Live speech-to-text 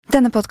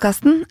Denne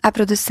podcasten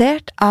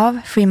produsert av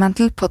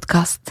Fremantle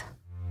Podcast.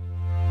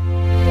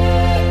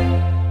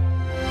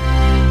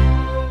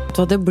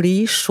 Det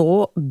blir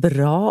så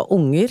bra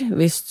unger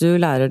hvis du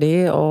lærer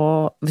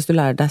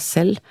deg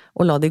selv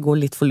å la de gå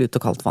litt for lut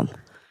og kaldt vann.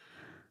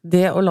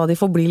 Det å la de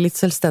få bli litt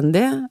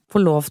selvstendige,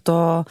 få lov til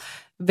å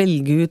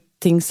velge ut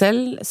ting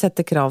selv,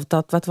 sette krav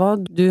til at, vet du hva,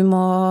 du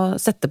må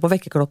sette på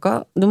vekkerklokka,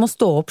 du må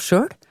stå opp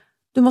selv,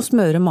 du må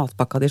smøre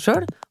matpakka di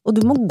selv, og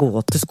du må gå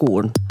til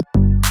skolen.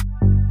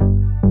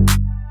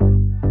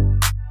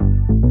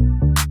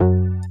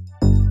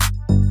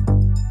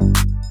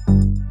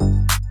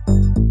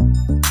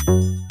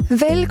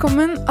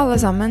 Velkommen alle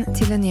sammen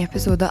til en ny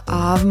episode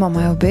av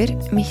Mamma jobber.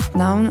 Mitt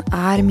navn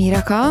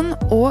Mira Khan,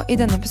 og i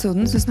denne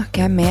episoden så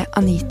snakker jeg med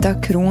Anita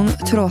Krohn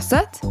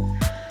Traaseth.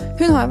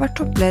 Hun har vært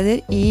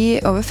toppleder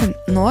i over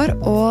 15 år,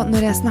 og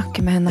når jeg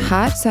snakker med henne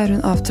her, så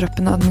hun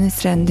avtroppende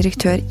administrerende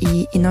direktør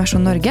i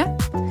Innovasjon Norge.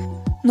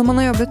 Når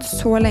man har jobbet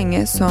så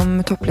lenge som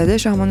toppleder,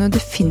 så har man jo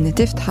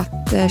definitivt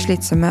hatt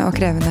slitsomme og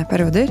krevende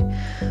perioder.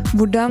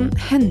 Hvordan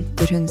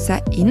henter hun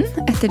seg inn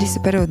etter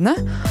disse periodene?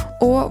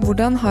 Og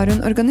hvordan har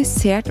hun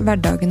organisert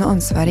hverdagen og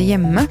ansvaret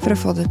hjemme for å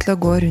få det til å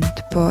gå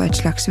rundt på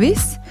et slags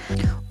vis?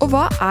 Og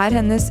hva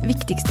hennes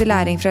viktigste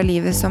læring fra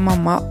livet som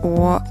mamma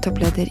og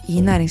toppleder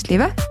i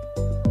næringslivet?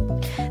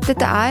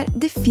 Dette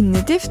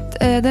definitivt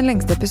den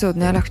lengste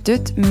episoden jeg har lagt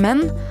ut,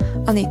 men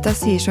Anita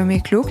sier så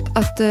mye klokt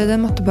at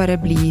den måtte bare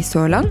bli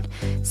så lang,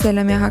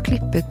 selv om jeg har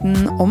klippet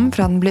den om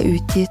fra den ble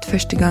utgitt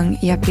første gang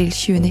i april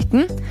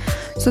 2019.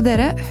 Så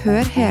dere,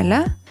 hør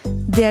hele,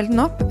 del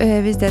den opp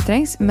hvis det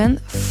trengs, men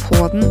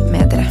få den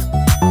med dere.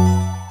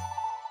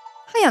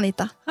 Hei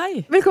Anita.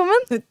 Hei.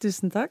 Velkommen.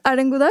 Tusen takk.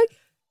 Det en god dag?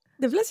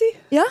 Det vil jeg si.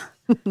 Ja.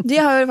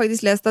 Jeg har jo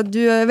faktisk lest at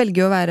du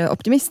velger å være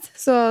optimist,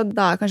 så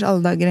da kanskje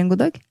alle dager en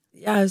god dag?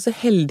 Jeg jo så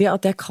heldig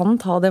at jeg kan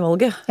ta det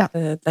valget. Ja.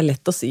 Det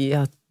lett å si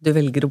at du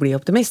velger å bli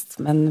optimist,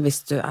 men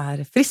hvis du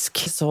frisk,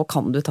 så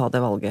kan du ta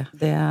det valget.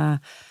 Det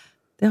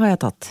har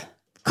jeg tatt.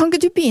 Kan ikke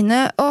du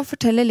begynne å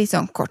fortelle litt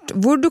sånn kort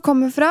hvor du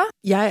kommer fra?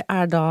 Jeg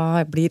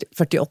blir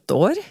 48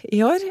 år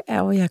i år,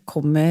 og jeg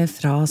kommer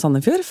fra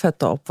Sandefjord,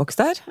 født og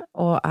oppvokst der,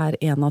 og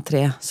en av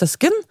 3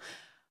 søsken.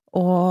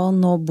 Og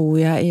nå bor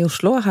jeg i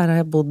Oslo, her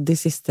har jeg bodd de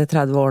siste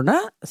 30 årene,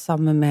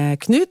 sammen med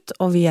Knut,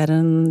 og vi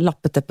en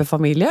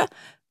lappeteppefamilie,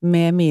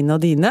 med mine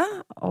og dine,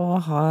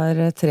 og har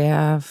 3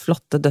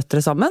 flotte døtre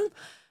sammen.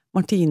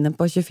 Martine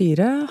på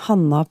 24,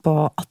 Hanna på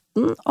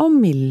 18, og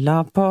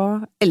Milla på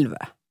 11.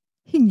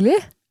 Hyggelig.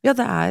 Ja,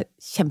 det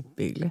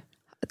kjempehyggelig.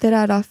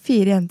 Dere da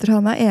 4 jenter,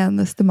 han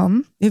eneste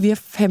mannen. Ja, vi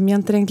 5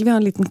 jenter egentlig, vi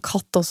har en liten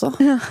katt også,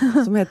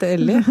 som heter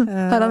Ellie.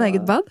 Har han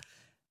eget bad?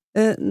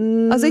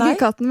 Altså ikke nei.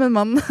 Katten, men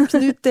mannen.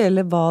 Knut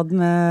deler bad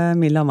med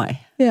Milla og meg.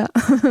 Ja.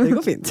 Det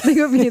går fint. Det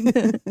går fint.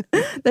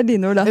 Det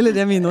dine ord da. Eller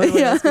det mine ord,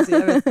 hva jeg skal si.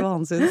 Jeg vet ikke hva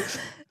han synes.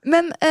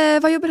 Men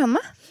hva jobber han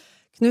med?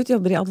 Knut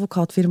jobber i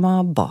advokatfirma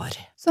Bar.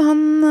 Så han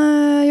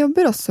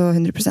jobber også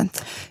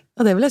 100%?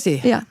 Ja, det vil jeg si.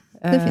 Ja,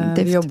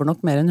 definitivt. Vi jobber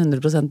nok mer enn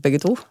 100% begge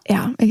to.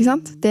 Ja, ikke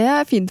sant? Det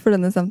fint for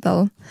denne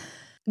samtalen.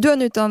 Du har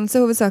en utdannelse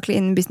hovedsakelig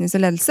innen business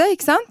og ledelse,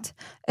 ikke sant?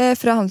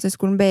 Fra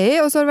Handelshøyskolen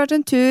BI, og så har det vært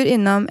en tur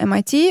innom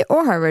MIT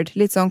og Harvard.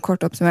 Litt sånn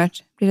kort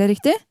oppsummert. Blir det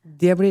riktig?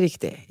 Det blir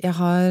riktig. Jeg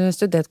har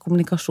studert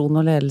kommunikasjon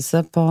og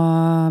ledelse på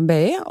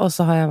BI, og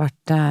så har jeg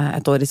vært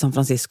et år i San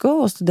Francisco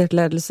og studert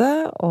ledelse,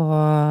 og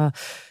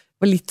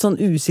var litt sånn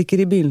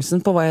usikker i begynnelsen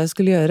på hva jeg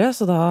skulle gjøre,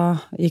 så da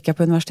gikk jeg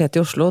på Universitetet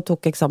i Oslo og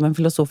tok eksamen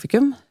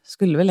filosofikum.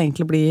 Skulle vel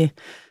egentlig bli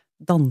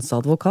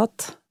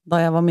danseadvokat da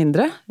jeg var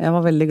mindre. Jeg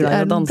var veldig glad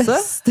i å danse. Det den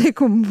beste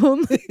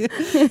komboen.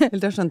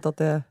 Helt jeg skjønte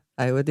at det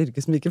jo et yrke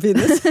som ikke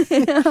finnes.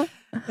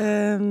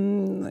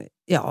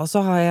 Ja, og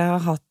så har jeg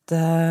hatt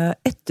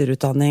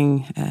etterutdanning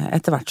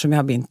etter hvert som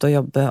jeg har begynt å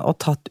jobbe, og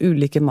tatt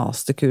ulike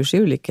masterkurs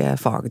i ulike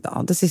fag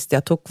da. Det siste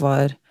jeg tok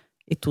var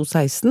i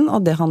 2016,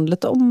 og det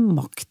handlet om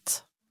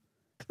makt.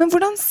 Men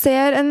hvordan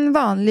ser en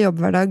vanlig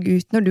jobbhverdag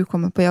ut når du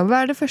kommer på jobb? Hva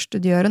det første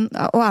du gjør,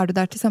 og du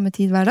der til samme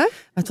tid hver dag?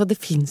 Vet du hva, det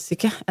finnes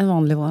ikke en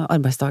vanlig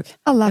arbeidsdag.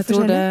 Alle jeg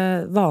tror det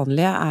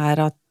vanlige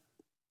at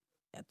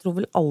jeg tror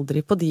vel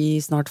aldri på de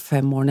snart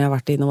 5 årene jeg har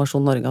vært i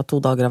Innovasjon Norge at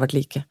 2 dager har vært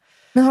like.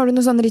 Men har du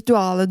noen sånne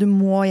ritualer du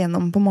må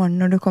gjennom på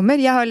morgenen når du kommer?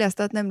 Jeg har lest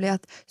nemlig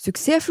at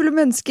suksessfulle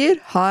mennesker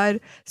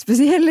har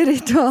spesielle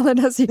ritualer.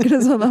 Det sikkert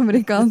en sånn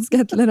amerikansk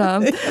et eller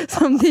annet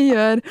som de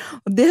gjør.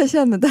 Og det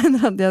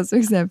kjennetegner at de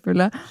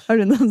suksessfulle. Har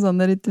du noen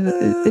sånne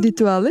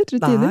ritualer,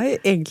 rutiner? Nei,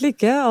 egentlig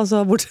ikke.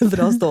 Altså, bortsett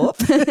fra å stå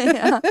opp.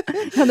 Ja,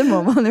 det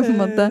må man jo på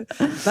en måte.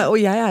 Nei, og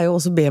jeg jo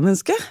også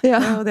B-menneske.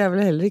 Ja. Og det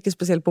vel heller ikke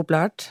spesielt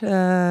populært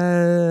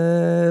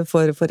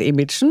for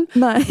imagen.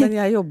 Nei. Men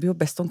jeg jobber jo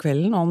best om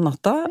kvelden og om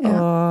natta,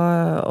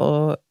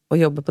 og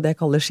jobber på det jeg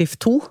kaller skift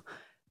 2.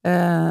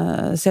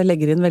 Så jeg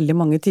legger inn veldig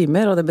mange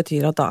timer, og det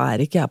betyr at da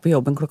ikke jeg på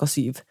jobben klokka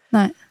 7.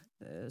 Nei.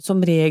 Som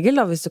regel,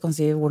 da, hvis du kan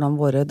si hvordan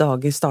våre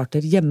dager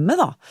starter hjemme,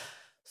 da,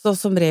 Så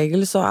som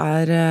regel så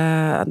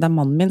det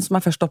mannen min som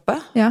først oppe.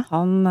 Ja.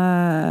 Han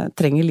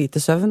trenger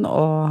lite søvn,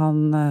 og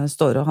han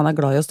han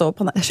glad i å stå opp.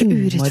 Han så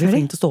urettferdig.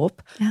 flink til å stå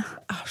opp. Ja.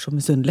 Jeg så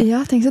misunnelig.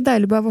 Ja, tenk så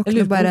deilig bare å Jeg våkne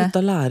lurer og på om bare...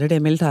 gutta lærer det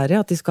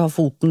militæret, at de skal ha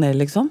foten ned,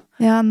 liksom.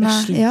 Ja, nei,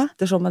 Jeg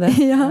sliter så med det.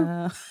 Ja.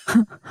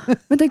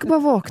 Men tenk å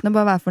bare våkne og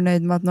bare være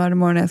fornøyd med at nå det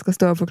morgen jeg skal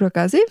stå opp for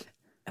klokka 7.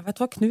 Jeg vet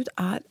hva, Knut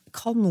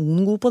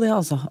kanongod på det,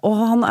 altså. Og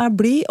han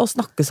blid og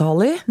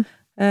snakkesalig.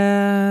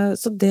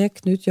 Så det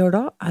Knut gjør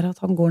da, at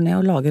han går ned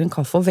og lager en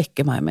kaffe og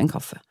vekker meg med en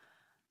kaffe.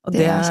 Og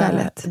det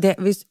kjærlighet.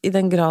 Hvis, I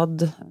den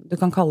grad du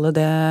kan kalle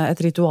det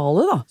et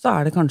rituale, da, så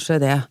det kanskje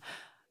det.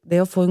 Det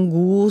å få en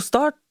god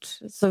start,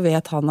 så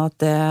vet han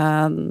at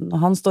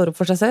han står opp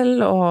for seg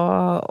selv,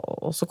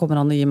 og så kommer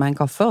han og gir meg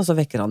en kaffe, og så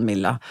vekker han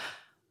Milla.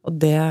 Og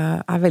det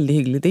veldig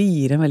hyggelig. Det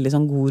gir en veldig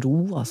sånn god ro,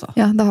 altså.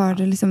 Ja, da har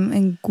du liksom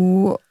en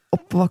god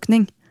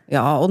oppvåkning.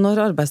 Ja, og når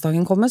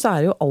arbeidsdagen kommer, så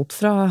det jo alt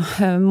fra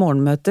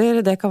morgenmøter.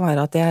 Det kan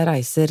være at jeg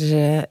reiser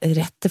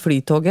rett til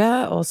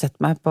flytoget og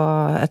setter meg på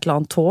et eller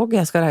annet tog.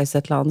 Jeg skal reise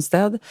et eller annet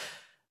sted.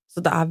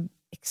 Så det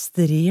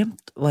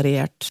ekstremt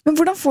variert. Men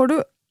hvordan får du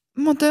på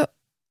en måte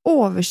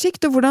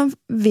oversikt, og hvordan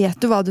vet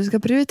du hva du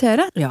skal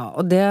prioritere? Ja,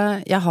 og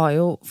jeg har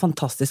jo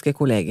fantastiske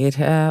kolleger,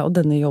 og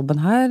denne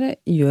jobben her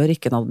gjør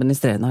ikke en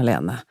administrerende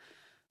alene.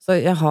 Så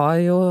jeg har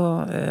jo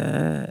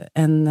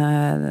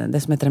det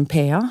som heter en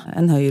PA,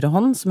 en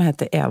høyrehånd, som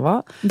heter Eva.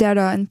 Det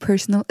da en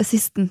personal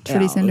assistant, for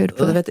de som lurer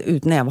på det. Og du vet,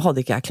 uten Eva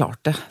hadde ikke jeg klart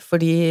det.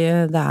 Fordi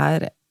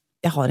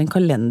jeg har en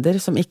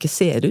kalender som ikke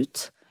ser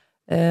ut,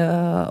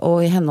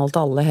 og i henhold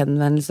til alle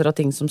henvendelser og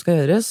ting som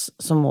skal gjøres,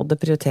 så må det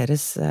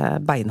prioriteres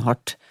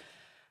beinhardt.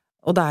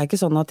 Og det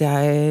ikke sånn at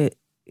jeg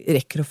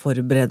rekker å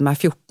forberede meg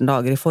 14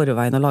 dager i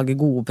forveien og lage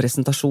gode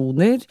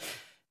presentasjoner.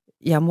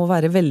 Jeg må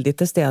være veldig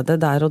til stede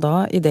der og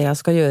da i det jeg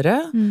skal gjøre,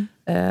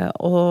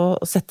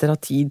 og setter av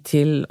tid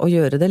til å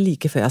gjøre det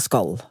like før jeg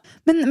skal.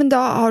 Men da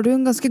har du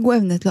en ganske god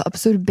evne til å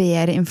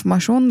absorbere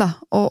informasjon da,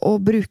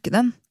 og bruke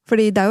den.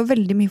 Fordi det jo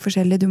veldig mye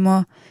forskjellig du må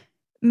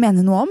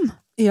mene noe om.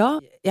 Ja,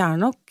 jeg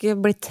nok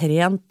blitt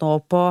trent nå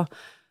på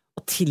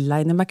å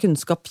tilegne meg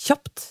kunnskap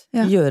kjapt,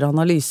 gjøre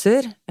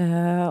analyser,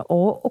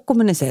 og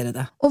kommunisere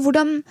det. Og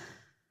hvordan...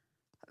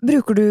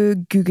 Bruker du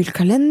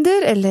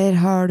Google-kalender, eller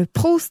har du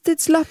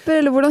post-it-slapper,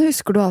 eller hvordan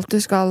husker du alt du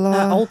skal?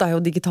 Alt jo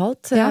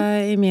digitalt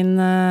i min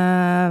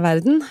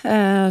verden,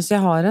 så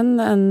jeg har en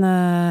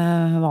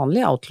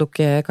vanlig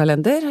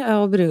Outlook-kalender,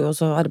 og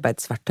også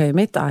arbeidsverktøyet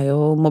mitt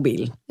jo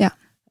mobilen. Ja.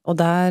 Og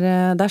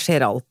der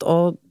skjer alt,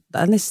 og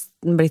det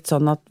nesten blitt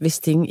sånn at hvis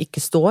ting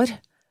ikke står,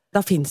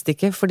 da finnes det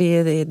ikke,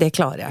 fordi det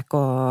klarer jeg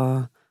ikke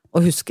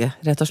å huske,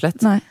 rett og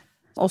slett. Nei.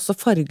 Og så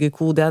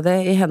fargekoder jeg det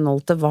i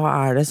henhold til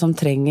hva det som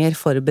trenger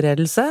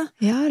forberedelse,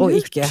 og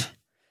ikke.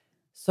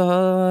 Så,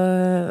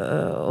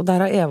 og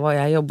der har Eva og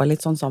jeg jobbet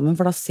litt sånn sammen,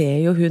 for da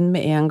ser jo hun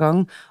med en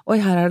gang, oi,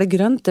 her det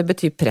grønt, det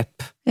betyr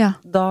prep. Ja.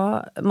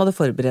 Da må det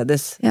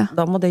forberedes. Ja.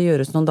 Da må det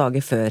gjøres noen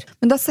dager før.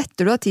 Men da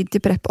setter du av tid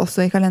til prep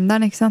også i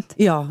kalenderen, ikke sant?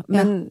 Ja,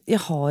 men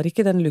jeg har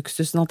ikke den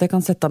luksusen at jeg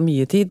kan sette av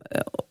mye tid.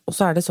 Og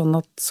så det sånn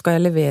at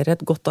skal jeg levere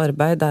et godt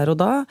arbeid der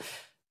og da,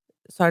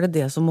 så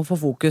det som må få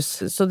fokus.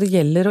 Så det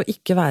gjelder å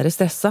ikke være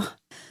stresset.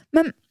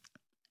 Men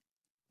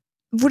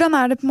hvordan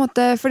det på en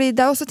måte, fordi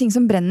det også ting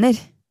som brenner.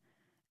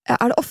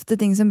 Det ofte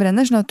ting som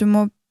brenner, sånn at du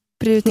må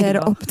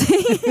prioritere opp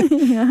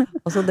ting? Ja.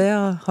 Altså det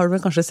har du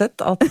vel kanskje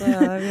sett, at vi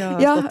har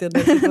stått i en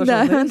del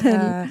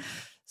situasjoner.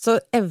 Så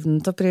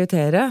evnen til å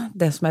prioritere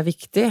det som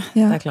viktig,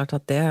 det klart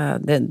at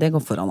det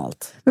går foran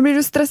alt. Men blir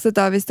du stresset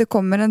da hvis det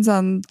kommer en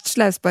sånn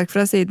sleivspark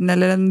fra siden,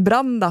 eller en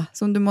brann da,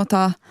 som du må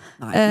ta?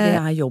 Nei,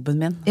 det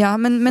jobben min. Ja,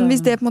 men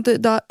hvis det på en måte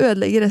da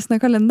ødelegger resten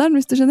av kalenderen,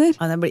 hvis du skjønner?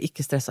 Nei, jeg blir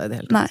ikke stresset i det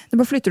hele tatt. Nei,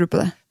 det bare flytter du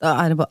på det. Da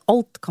det bare,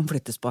 alt kan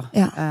flyttes på.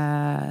 Ja.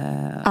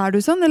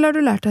 Du sånn, eller har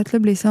du lært deg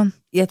til å bli sånn?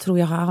 Jeg tror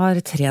jeg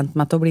har trent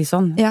meg til å bli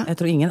sånn. Ja. Jeg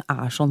tror ingen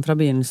sånn fra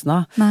begynnelsen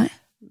av. Nei.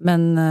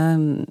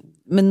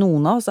 Men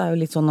noen av oss jo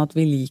litt sånn at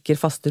vi liker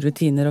faste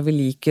rutiner, og vi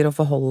liker å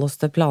forholde oss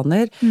til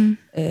planer.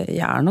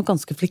 Jeg nok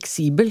ganske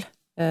fleksibel,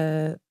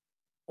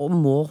 og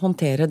må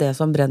håndtere det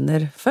som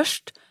brenner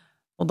først.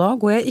 Og da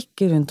går jeg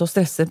ikke rundt og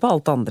stresser på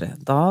alt andre.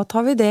 Da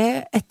tar vi det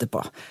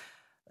etterpå.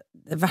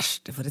 Det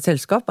verste for et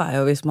selskap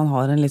jo hvis man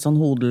har en litt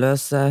sånn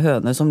hodeløs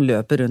høne som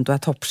løper rundt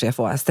og toppsjef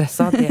og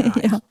stresset.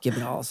 Det ikke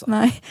bra, altså.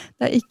 Nei,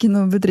 det ikke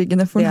noe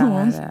betryggende for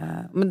noen.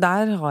 Men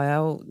der har jeg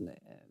jo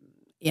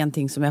en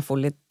ting som jeg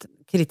får litt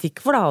kritikk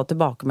for da, og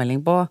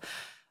tilbakemelding på,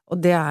 og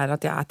det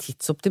at jeg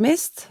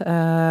tidsoptimist,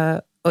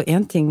 og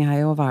en ting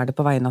jo å være det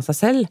på vegne av seg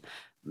selv,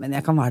 men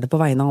jeg kan være det på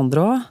vegne av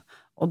andre også,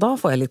 og da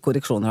får jeg litt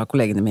korreksjoner av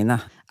kollegene mine.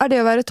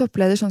 Det å være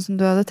toppleder sånn som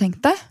du hadde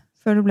tenkt deg,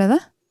 før du ble det?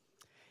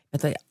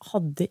 Vet du, jeg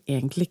hadde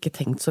egentlig ikke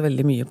tenkt så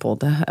veldig mye på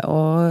det,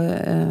 og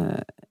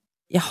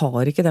jeg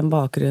har ikke den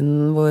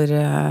bakgrunnen hvor,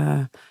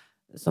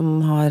 som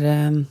har...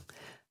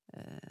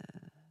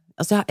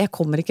 Altså, jeg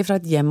kommer ikke fra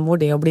et hjem hvor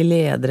det å bli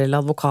leder eller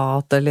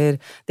advokat, eller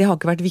det har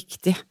ikke vært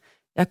viktig.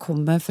 Jeg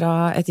kommer fra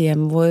et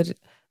hjem hvor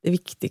det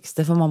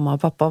viktigste for mamma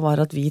og pappa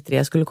var at vi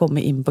tre skulle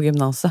komme inn på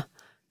gymnaset.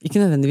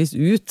 ikke nødvendigvis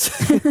ut.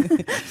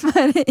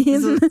 Bare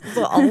inn.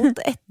 Så alt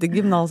etter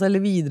gymnas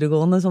eller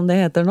videregående, som det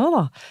heter nå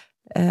da,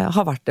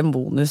 har vært en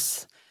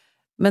bonus.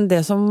 Men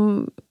det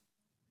som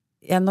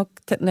jeg nok,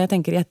 når jeg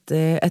tenker i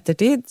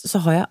ettertid, så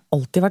har jeg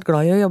alltid vært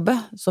glad i å jobbe.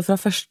 Så fra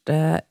første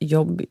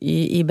jobb i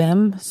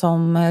IBM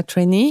som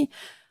trainee,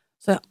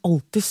 så har jeg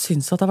alltid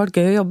syntes at det har vært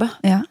gøy å jobbe.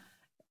 Ja.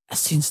 Jeg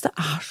synes det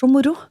er så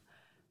moro.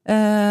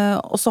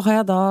 Og så har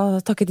jeg da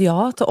takket ja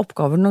til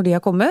oppgaver når de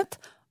har kommet,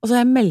 og så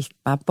har jeg meldt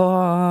meg på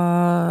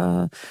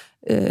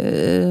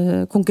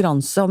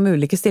konkurranse om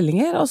ulike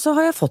stillinger, og så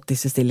har jeg fått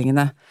disse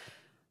stillingene.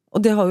 Og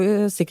det har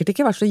jo sikkert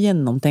ikke vært så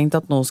gjennomtenkt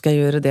at nå skal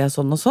jeg gjøre det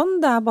sånn og sånn,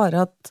 det er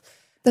bare at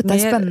Dette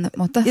er spennende på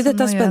en måte.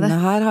 Dette er spennende,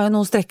 her har jeg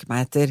noe å strekke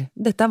meg etter.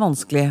 Dette er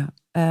vanskelig,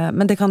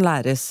 men det kan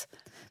læres.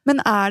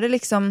 Men er det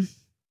liksom,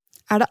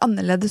 er det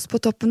annerledes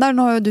på toppen der?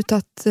 Nå har jo du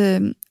tatt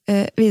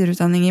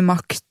videreutdanning i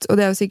makt, og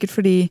det er jo sikkert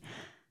fordi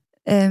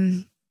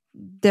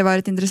det var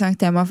et interessant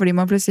tema, fordi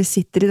man plutselig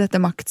sitter i dette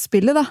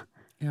maktspillet, da.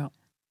 Ja.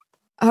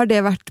 Har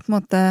det vært på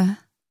en måte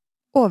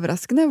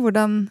overraskende,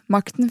 hvordan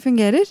makten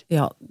fungerer?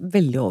 Ja,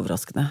 veldig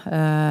overraskende.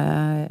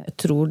 Jeg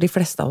tror de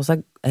fleste av oss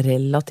er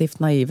relativt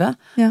naive,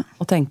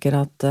 og tenker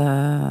at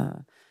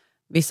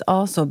hvis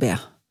A, så B.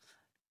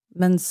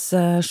 Mens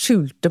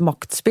skjulte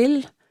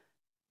maktspill,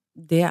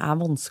 det er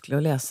vanskelig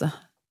å lese.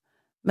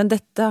 Men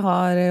dette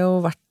har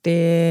jo vært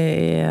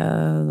i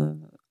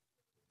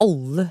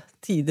alle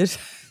tider,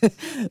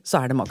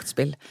 så er det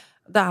maktspill.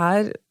 Det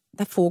er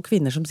få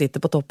kvinner som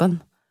sitter på toppen.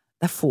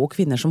 Det er få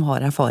kvinner som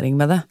har erfaring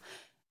med det.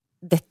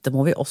 Dette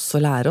må vi også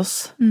lære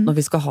oss når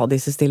vi skal ha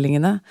disse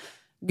stillingene.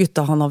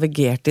 Gutta har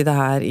navigert i det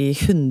her i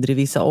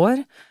hundrevis av år.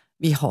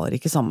 Vi har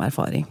ikke samme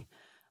erfaring.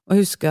 Og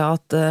huske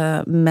at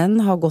menn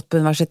har gått på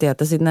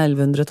universitetet siden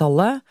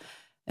 1100-tallet.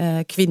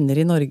 Kvinner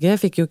i Norge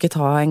fikk jo ikke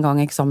ta en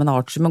gang eksamen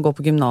artium og gå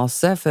på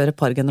gymnaset før et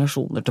par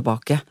generasjoner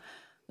tilbake.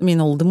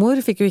 Min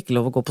oldemor fikk jo ikke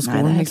lov å gå på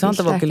skolen. Nei, ikke sant?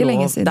 Det var ikke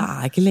lenge siden. Det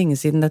er ikke lenge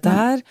siden dette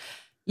her.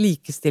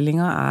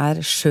 Likestillinga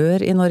er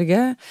skjør i Norge.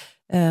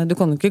 Du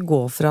kan jo ikke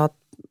gå fra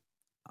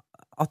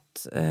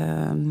at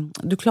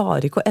du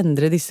klarer ikke å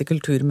endre disse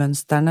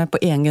kulturmønsterne på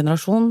en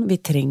generasjon.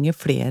 Vi trenger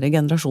flere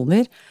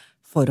generasjoner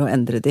for å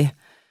endre de.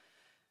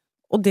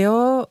 Og det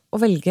å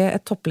velge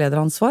et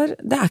topplederansvar,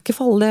 det er ikke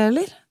for alle det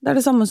heller. Det er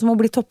det samme som å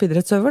bli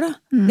toppidrettsøver, det.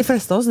 De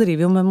fleste av oss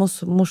driver jo med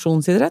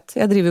mosjonsidrett.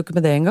 Jeg driver jo ikke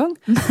med det engang.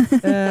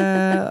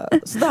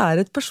 Så det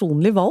er et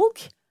personlig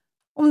valg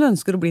om du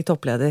ønsker å bli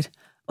toppleder.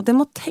 Og det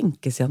må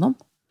tenkes gjennom.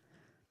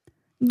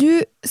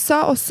 Du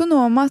sa også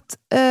noe om at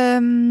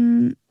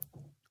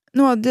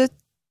noe av det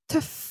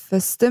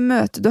tøffeste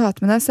møtet du har hatt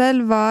med deg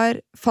selv var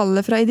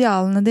fallet fra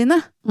idealene dine.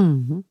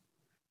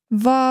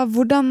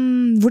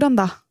 Hvordan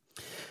da?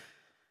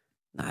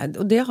 Nei,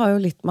 og det har jo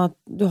litt med at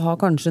du har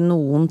kanskje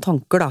noen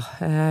tanker da,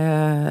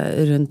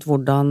 rundt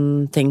hvordan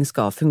ting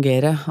skal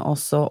fungere, og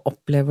så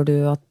opplever du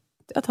at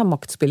jeg tar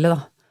maktspillet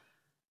da.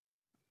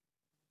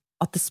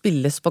 At det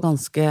spilles på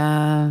ganske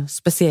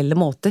spesielle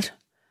måter.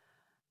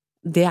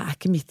 Det er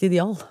ikke mitt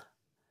ideal.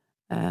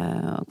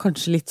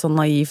 Kanskje litt sånn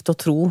naivt å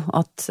tro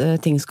at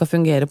ting skal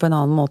fungere på en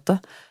annen måte.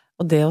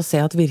 Og det å se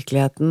at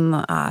virkeligheten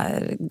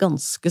er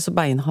ganske så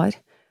beinhard,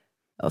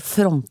 og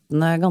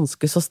frontene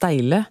ganske så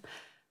steile.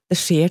 Det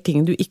skjer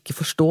ting du ikke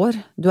forstår.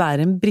 Du er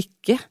en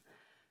brikke.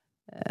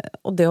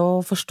 Og det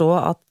å forstå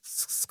at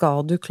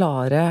skal du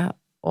klare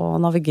å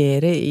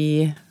navigere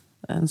i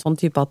en sånn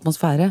type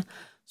atmosfære,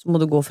 så må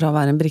du gå fra å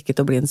være en brikke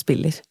til å bli en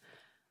spiller.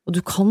 Og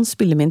du kan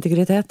spille med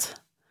integritet.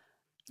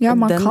 Ja,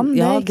 man kan det,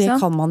 ja, ikke sant? Ja, det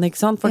kan man,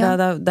 ikke sant? For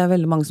det er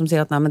veldig mange som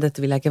sier at nei, men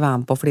dette vil jeg ikke være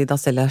med på, fordi da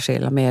selger jeg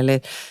sjela med, eller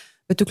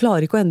vet du,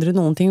 klarer ikke å endre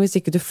noen ting hvis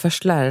ikke du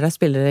først lærer deg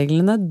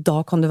spillereglene, da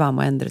kan du være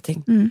med å endre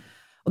ting.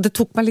 Og det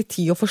tok meg litt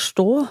tid å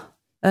forstå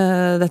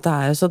dette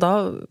her, så da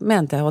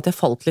mente jeg jo at jeg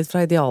falt litt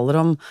fra idealer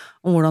om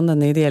hvordan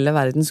denne ideelle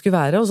verden skulle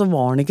være, og så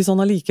var den ikke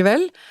sånn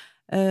allikevel.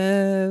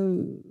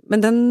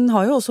 Men den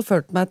har jo også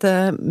ført meg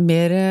til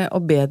mer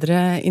og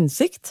bedre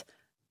innsikt,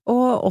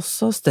 og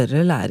også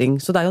større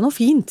læring, så det er jo noe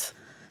fint.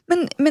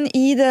 Men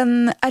i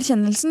den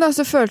erkjennelsen da,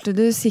 så følte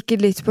du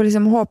sikkert litt på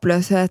liksom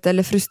håpløshet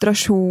eller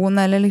frustrasjon,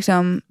 eller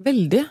liksom...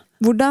 Veldig.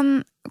 Hvordan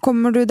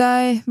kommer du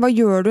deg, hva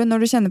gjør du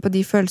når du kjenner på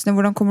de følelsene,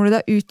 hvordan kommer du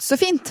deg ut så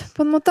fint,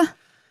 på en måte?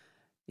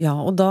 Ja,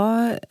 og da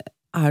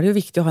er det jo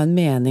viktig å ha en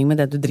mening med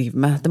det du driver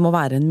med. Det må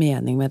være en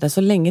mening med det.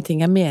 Så lenge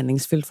ting er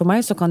meningsfylt for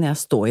meg, så kan jeg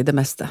stå i det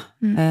meste.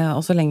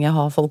 Og så lenge jeg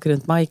har folk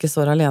rundt meg og ikke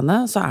står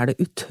alene, så er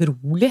det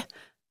utrolig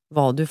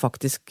hva du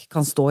faktisk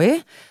kan stå i.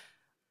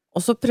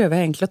 Og så prøver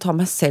jeg egentlig å ta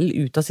meg selv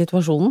ut av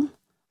situasjonen,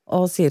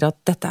 og sier at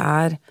dette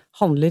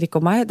handler ikke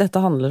om meg,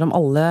 dette handler om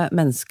alle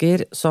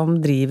mennesker som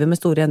driver med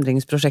store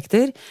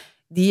endringsprosjekter.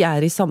 De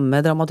er i samme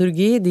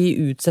dramaturgi, de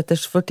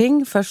utsettes for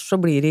ting. Først så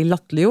blir de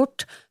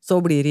latterliggjort, så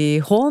blir de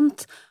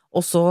hånt,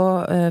 og så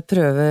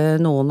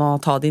prøver noen å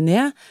ta de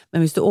ned.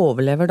 Men hvis du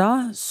overlever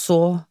da,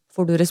 så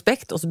får du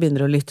respekt, og så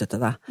begynner du å lytte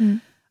til deg.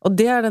 Og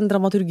det er den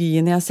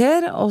dramaturgien jeg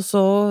ser, og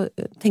så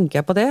tenker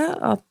jeg på det,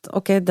 at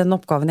ok, den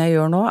oppgaven jeg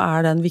gjør nå,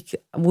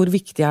 hvor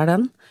viktig er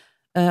den?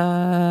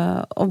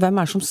 Og hvem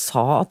er det som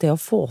sa at det å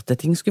få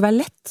til ting skulle være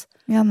lett?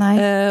 Ja, nei.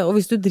 Og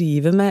hvis du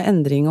driver med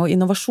endring og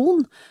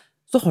innovasjon,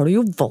 så har du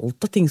jo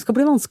valgt at ting skal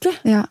bli vanskelig.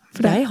 Ja,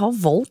 for det. Jeg har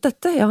valgt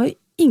dette, jeg har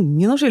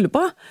ingen å skylde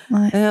på.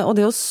 Nei. Og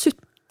det å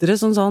sutre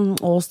sånn,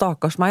 å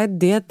stakkars meg,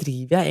 det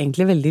driver jeg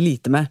egentlig veldig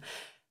lite med.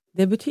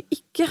 Det betyr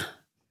ikke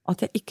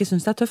at jeg ikke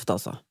synes det er tøft,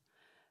 altså.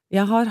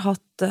 Jeg har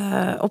hatt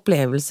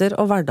opplevelser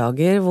og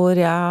hverdager hvor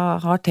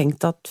jeg har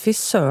tenkt at fy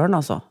søren,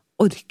 altså,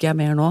 orker jeg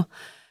mer nå?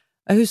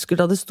 Jeg husker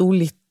da det sto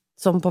litt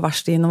som på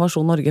verst i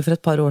Innovasjon Norge for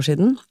et par år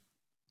siden.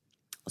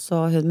 Så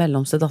hun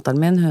mellomste datteren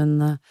min, hun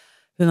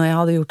og jeg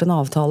hadde gjort en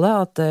avtale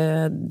at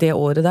det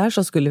året der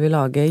så skulle vi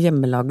lage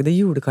hjemmelagde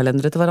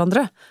julekalendere til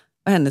hverandre.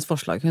 Og hennes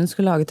forslag. Hun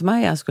skulle lage til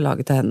meg, jeg skulle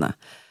lage til henne.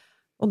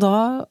 Og da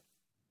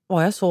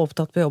var jeg så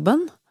opptatt på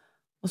jobben,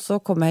 og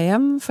så kom jeg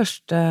hjem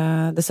 1.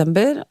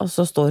 desember, og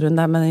så står hun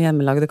der med den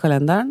hjemmelagde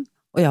kalenderen,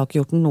 og jeg har ikke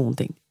gjort noen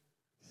ting.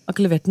 Jeg har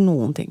ikke levert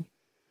noen ting.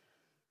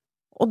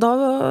 Og da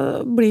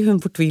blir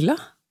hun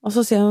fortvilet, og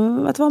så sier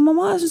hun, vet du hva,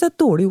 mamma, jeg synes det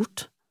er dårlig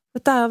gjort.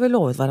 Dette har vi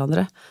lovet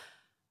hverandre.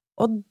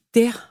 Og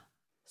det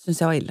synes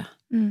jeg var ille.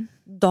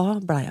 Da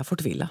ble jeg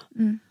fortvilet.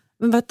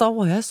 Men vet du, da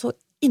var jeg så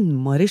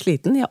innmari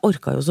sliten, jeg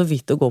orket jo så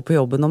vidt å gå på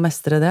jobben og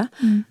mestre det.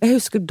 Jeg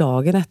husker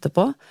dagen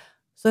etterpå,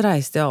 så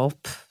reiste jeg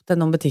opp til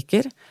noen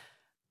butikker,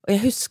 og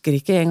jeg husker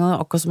ikke en gang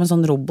akkurat som en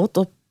sånn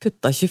robot og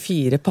putta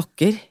 24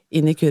 pakker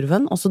inn i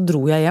kurven, og så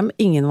dro jeg hjem,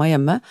 ingen var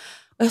hjemme,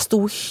 og jeg sto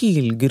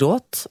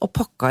hylgråt og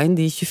pakka inn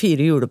de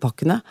 24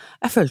 julepakkene.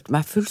 Jeg følte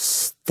meg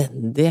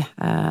fullstendig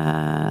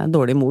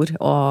dårlig mor,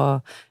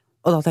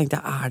 og da tenkte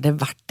jeg, er det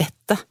verdt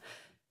dette?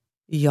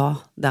 Ja,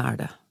 det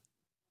er det.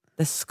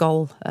 Det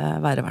skal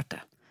være verdt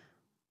det.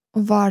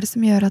 Og hva er det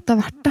som gjør at det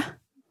er verdt det?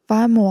 Hva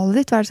er målet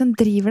ditt? Hva er det som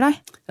driver deg?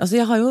 Altså,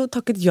 jeg har jo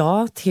takket ja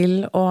til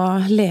å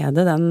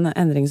lede den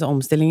endrings- og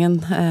omstillingen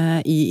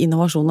i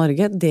Innovasjon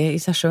Norge. Det i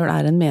seg selv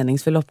er en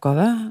meningsfull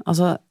oppgave.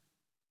 Altså,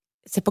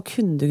 se på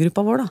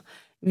kundegruppa vår da.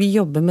 Vi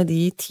jobber med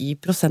de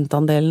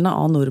 10%-andelene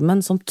av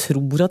nordmenn som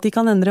tror at de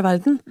kan endre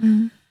verden.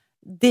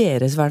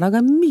 Deres hverdag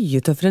er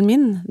mye tøffere enn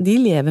min. De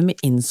lever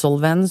med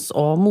insolvens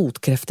og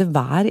motkrefter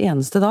hver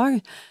eneste dag.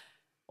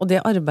 Og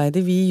det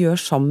arbeidet vi gjør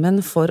sammen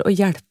for å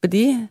hjelpe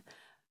de,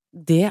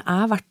 det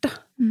er verdt det.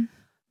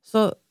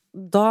 Så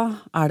da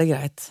er det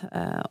greit.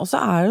 Og så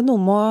er det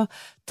noe med å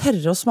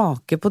tørre å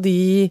smake på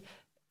de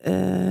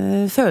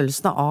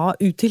følelsene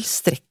av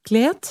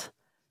utilstrekkelighet.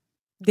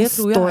 Det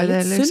tror jeg er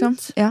litt liksom.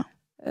 sunt. Ja.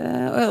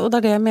 Og det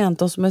er det jeg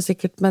mente også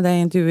sikkert med det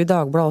intervjuet i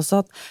Dagbladet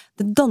også,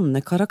 at det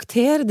danner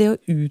karakter, det å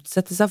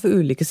utsette seg for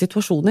ulike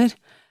situasjoner.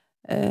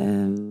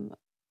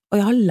 Og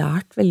jeg har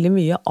lært veldig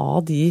mye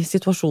av de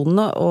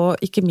situasjonene,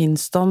 og ikke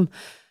minst om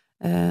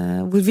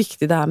hvor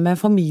viktig det er med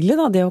familie,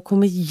 da, det å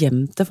komme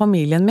hjem til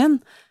familien min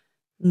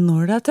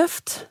når det er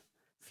tøft.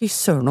 Fy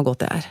søren hvor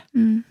godt det er.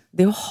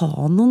 Det å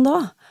ha noen da.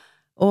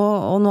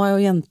 Og nå er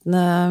jo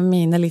jentene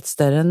mine litt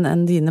større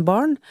enn dine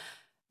barn,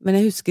 men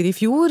jeg husker i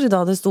fjor, da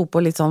det sto på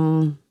litt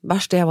sånn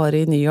verst, jeg var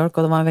i New York,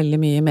 og det var veldig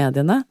mye i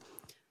mediene,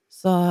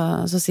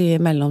 så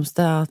sier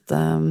mellomste at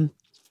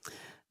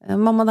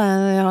mamma,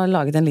 jeg har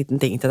laget en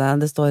liten ting til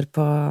deg, det står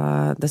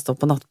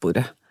på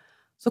nattbordet.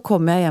 Så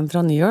kom jeg hjem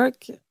fra New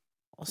York,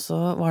 og så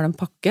var det en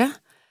pakke,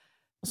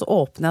 og så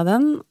åpner jeg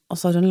den, og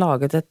så har hun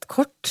laget et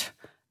kort,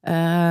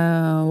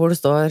 hvor det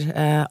står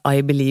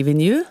I believe in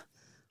you,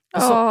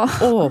 og så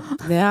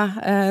åpner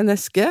jeg en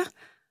eske,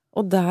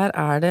 og der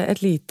er det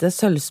et lite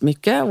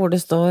sølvsmykke, hvor det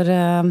står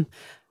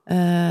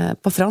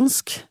på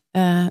fransk,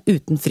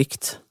 uten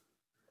frykt.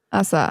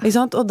 Altså. Ikke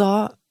sant? Og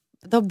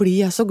da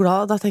blir jeg så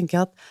glad, da tenker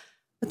jeg at,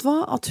 vet du hva,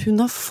 at hun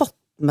har fått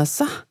med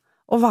seg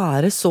å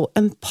være så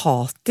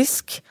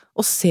empatisk,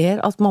 og ser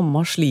at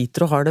mamma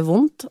sliter og har det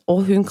vondt,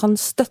 og hun kan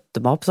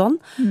støtte meg opp sånn.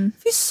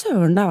 Fy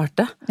søren, det er verdt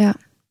det. Ja.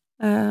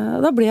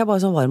 Da blir jeg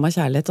bare så varm av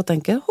kjærlighet og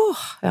tenker,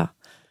 ja.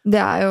 Det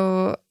er jo,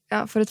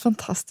 ja, for et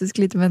fantastisk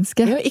lite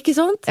menneske. Ja, ikke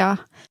sant? Ja.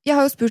 Jeg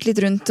har jo spurt litt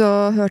rundt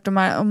og hørt om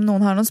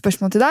noen har noen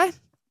spørsmål til deg.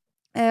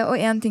 Og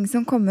en ting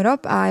som kommer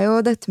opp er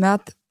jo dette med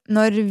at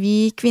når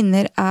vi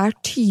kvinner er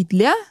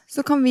tydelige,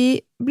 så kan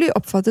vi bli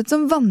oppfattet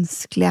som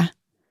vanskelige.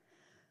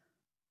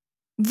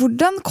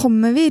 Hvordan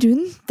kommer vi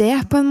rundt det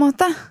på en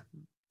måte?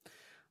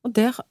 Og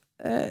det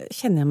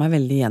kjenner jeg meg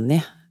veldig igjen i.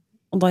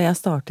 Og da jeg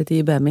startet i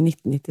IBM i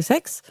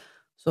 1996,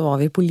 så var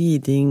vi på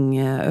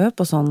Lidingø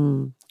på sånn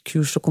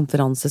kurs- og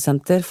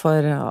konferansesenter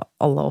for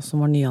alle oss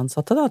som var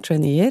nyansatte, da,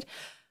 traineer.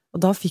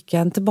 Og da fikk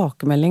jeg en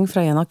tilbakemelding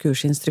fra en av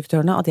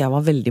kursinstruktørene at jeg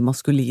var veldig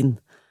maskulin.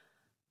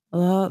 Og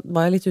da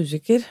var jeg litt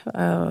usikker.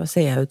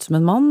 Ser jeg ut som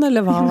en mann,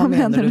 eller hva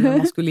mener du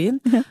med maskulin?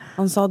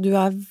 Han sa, du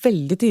er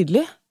veldig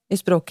tydelig i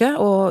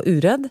språket, og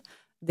uredd.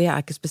 Det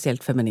er ikke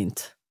spesielt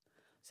feminint.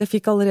 Så jeg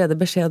fikk allerede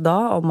beskjed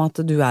da om at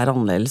du er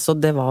annerledes,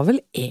 og det var vel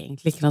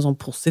egentlig ikke noe sånn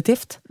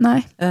positivt. Nei.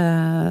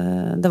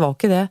 Det var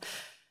ikke det.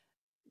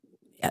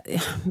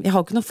 Jeg har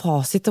ikke noe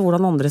fasit til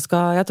hvordan andre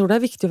skal... Jeg tror det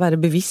er viktig å være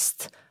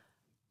bevisst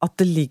at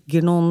det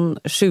ligger noen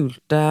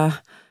skjulte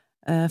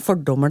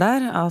fordommer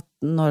der, at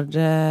når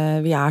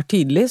vi er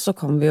tydelige, så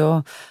kan vi jo...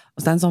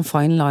 Altså det er en sånn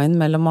fine line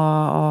mellom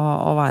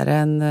å være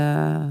en...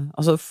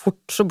 Altså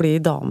fort så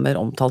blir damer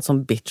omtalt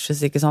som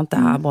bitches, ikke sant? Det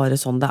er bare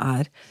sånn det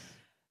er.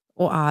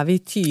 Og vi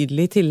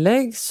tydelige i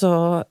tillegg,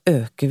 så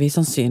øker vi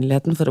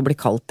sannsynligheten for å bli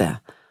kalt det.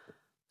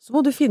 Så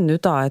må du finne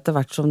ut da etter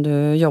hvert som du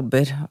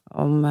jobber,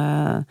 om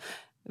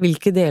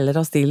hvilke deler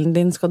av stilen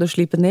din skal du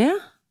slipe ned,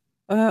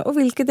 og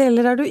hvilke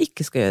deler du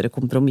ikke skal gjøre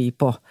kompromiss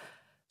på.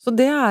 Så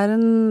det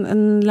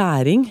en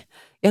læring.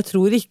 Jeg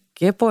tror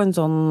ikke på en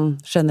sånn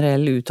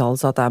generell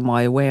uttalelse at det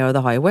my way or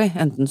the highway.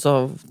 Enten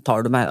så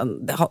tar du meg,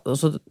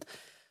 så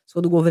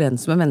skal du gå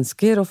overens med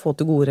mennesker og få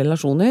til gode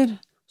relasjoner,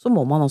 så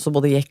må man også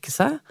både jekke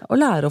seg og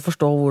lære å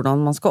forstå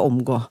hvordan man skal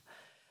omgå.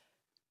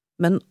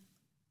 Men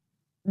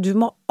du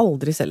må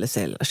aldri selge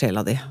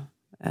sjela di.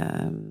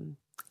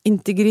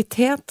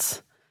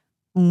 Integritet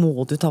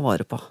må du ta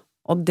vare på.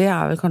 Og det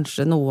vel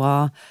kanskje noe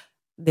av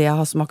det jeg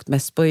har smakt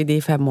mest på i de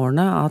 5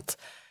 årene, at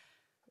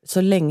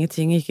så lenge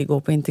ting ikke går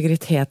på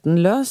integriteten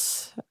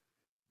løs,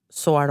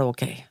 så det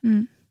ok.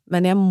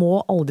 Men jeg må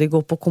aldri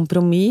gå på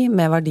kompromiss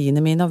med verdiene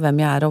mine og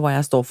hvem jeg og hva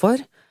jeg står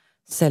for,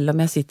 selv om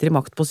jeg sitter i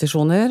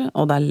maktposisjoner,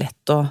 og det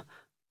lett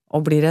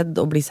å bli redd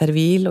og bli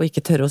servil og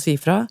ikke tørre å si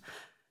fra.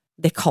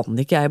 Det kan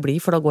ikke jeg bli,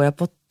 for da går jeg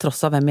på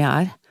tross av hvem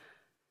jeg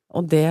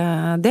Og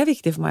det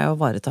viktig for meg å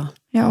vareta.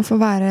 Ja, å få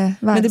være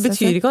Men det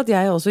betyr ikke at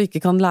jeg også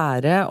ikke kan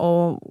lære,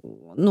 og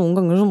noen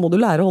ganger så må du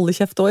lære å holde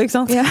kjeft også, ikke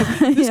sant? Ja,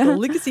 Du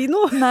skal ikke si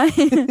noe. Nei.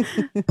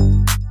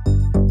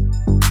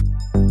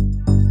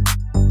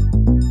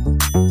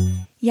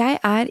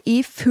 Jeg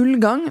i full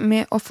gang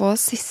med å få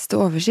siste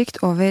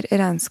oversikt over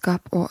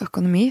regnskap og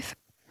økonomi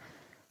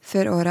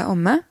før året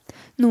omme.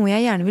 Noe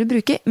jeg gjerne vil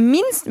bruke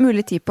minst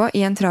mulig tid på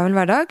i en travel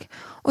hverdag,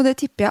 og det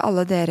tipper jeg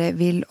alle dere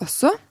vil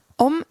også.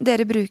 Om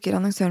dere bruker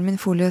annonsøren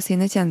min Folio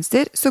sine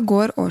tjenester, så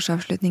går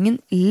årsavslutningen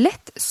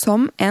lett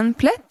som en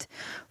plett,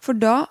 for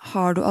da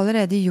har du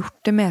allerede gjort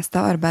det meste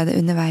av arbeidet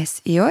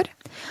underveis i år.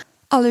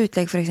 Alle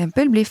utlegg for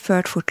eksempel blir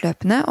ført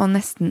fortløpende og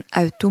nesten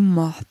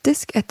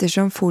automatisk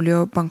ettersom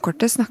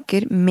Folio-bankkortet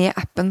snakker med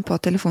appen på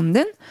telefonen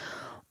din.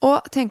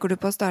 Og tenker du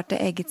på å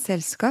starte eget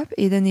selskap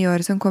i det nye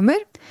året som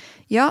kommer?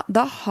 Ja,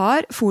 da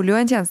har Folio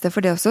en tjeneste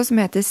for det også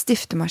som heter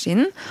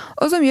Stiftemaskinen,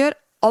 og som gjør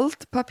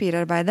alt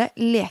papirarbeidet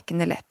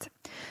lekende lett.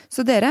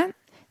 Så dere,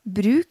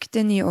 bruk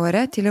det nye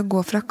året til å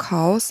gå fra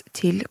kaos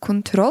til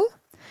kontroll.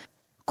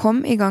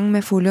 Kom i gang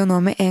med Folio nå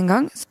med en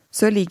gang,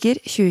 så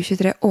ligger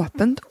 2023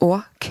 åpent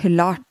og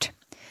klart.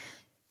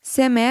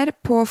 Se mer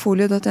på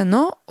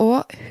folio.no,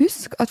 og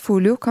husk at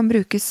Folio kan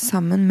brukes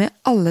sammen med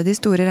alle de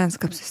store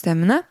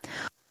regnskapssystemene,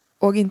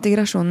 og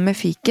integrasjonen med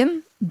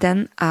fiken,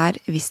 den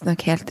visst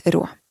nok helt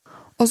rå.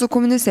 Og så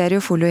kommuniserer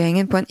jo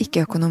Folio-gjengen på en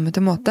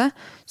ikke-økonomete måte,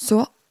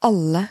 så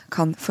alle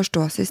kan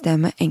forstå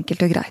systemet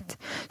enkelt og greit.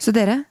 Så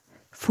dere,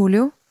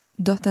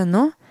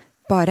 folio.no,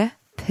 bare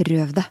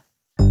prøv det.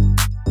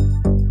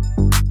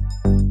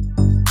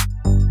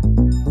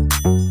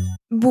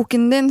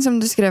 Boken din som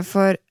du skrev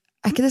for,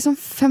 ikke det sånn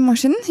 5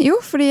 år siden? Jo,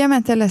 fordi jeg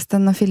mente jeg leste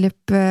den når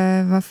Philip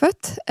var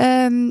født.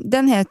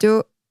 Den het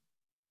jo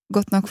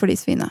Godt nok for de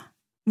svina.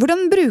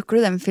 Hvordan bruker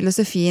du den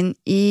filosofien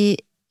i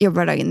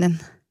jobbhverdagen din?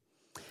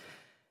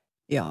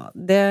 Ja,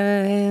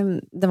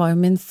 det var jo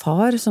min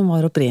far som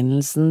var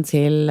opprinnelsen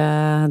til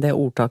det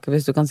ordtaket,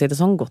 hvis du kan si det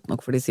sånn, godt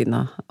nok for de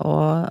svina.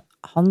 Og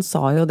han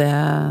sa jo det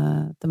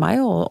til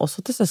meg, og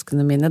også til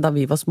søskene mine da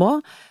vi var små,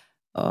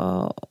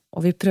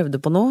 og vi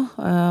prøvde på noe,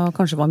 og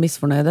kanskje var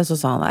misfornøyde, så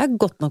sa han,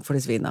 godt nok for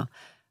de svina.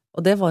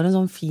 Og det var en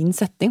sånn fin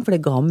setning, for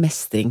det ga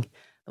mestring.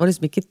 Det var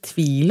liksom ikke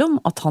tvil om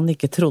at han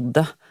ikke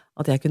trodde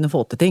at jeg kunne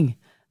få til ting.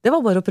 Det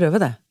var bare å prøve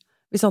det.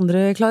 Hvis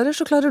andre klarer,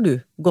 så klarer du.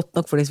 Godt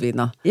nok for de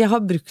svina. Jeg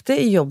har brukt det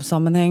i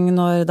jobbsammenheng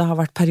når det har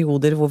vært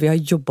perioder hvor vi har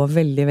jobbet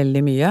veldig,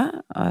 veldig mye,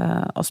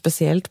 og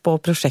spesielt på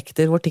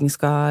prosjekter hvor ting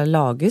skal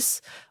lages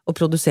og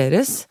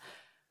produseres,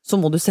 så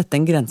må du sette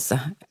en grense.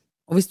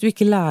 Og hvis du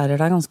ikke lærer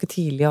deg ganske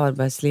tidlig i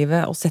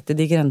arbeidslivet å sette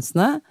de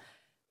grensene,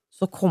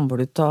 så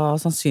kommer du til å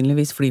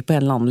sannsynligvis fly på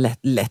en eller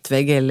annen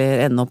lettvegg,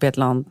 eller ende opp i et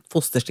eller annet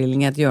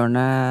fosterstilling i et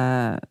hjørne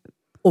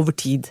over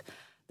tid.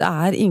 Det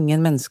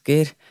ingen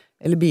mennesker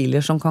eller biler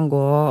som kan gå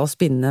og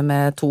spinne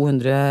med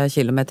 200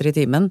 kilometer i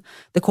timen.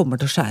 Det kommer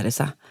til å skjære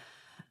seg.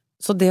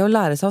 Så det å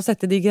lære seg å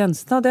sette de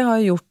grensene, det har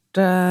jeg gjort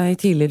i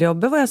tidligere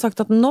jobber, hvor jeg har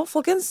sagt at nå,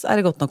 folkens,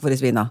 det godt nok for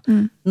de svina.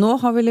 Nå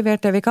har vi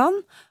levert det vi kan,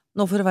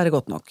 nå får det være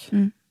godt nok.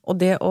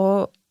 Og det å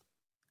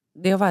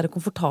være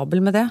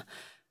komfortabel med det,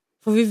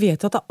 for vi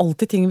vet jo at det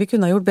alltid ting vi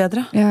kunne ha gjort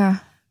bedre. Ja.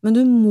 Men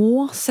du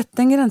må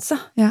sette en grense.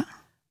 Ja.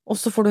 Og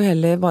så får du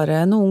heller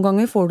bare, noen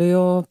ganger får du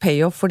jo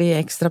payoff for de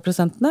ekstra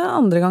prosentene,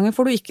 andre ganger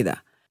får du ikke det.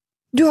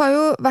 Du har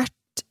jo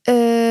vært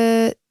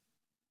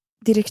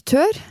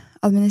direktør,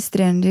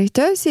 administrerende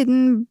direktør,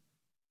 siden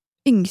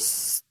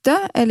yngste,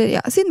 eller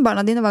ja, siden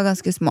barna dine var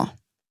ganske små.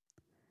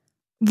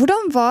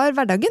 Hvordan var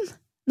hverdagen?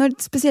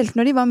 Spesielt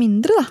når de var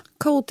mindre, da?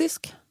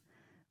 Kaotisk.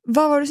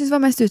 Hva var det du synes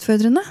var mest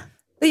utfordrende?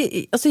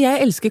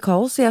 Jeg elsker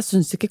kaos, jeg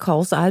synes ikke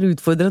kaos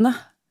utfordrende.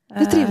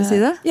 Du trives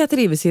i det? Jeg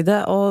trives i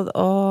det, og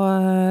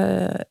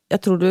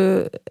jeg tror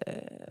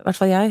i hvert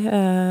fall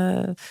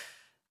jeg,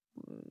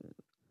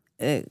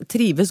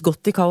 trives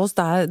godt i kaos.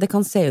 Det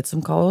kan se ut som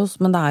kaos,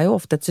 men det jo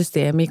ofte et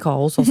system i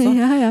kaos også.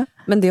 Ja.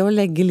 Men det å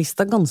legge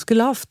lista ganske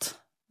lavt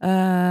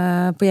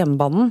på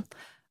hjemmebanen,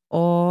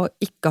 og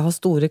ikke ha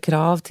store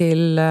krav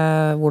til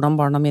hvordan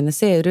barna mine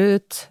ser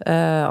ut,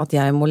 at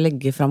jeg må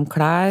legge fram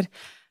klær,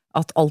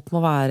 at alt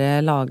må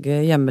være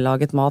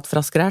hjemmelaget mat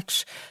fra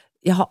scratch.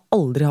 Jeg har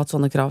aldri hatt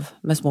sånne krav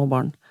med små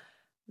barn.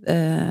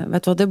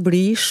 Vet du hva, det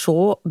blir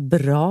så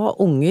bra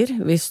unger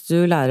hvis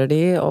du lærer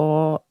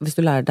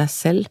deg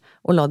selv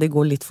å la de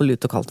gå litt for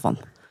lut og kaldt vann.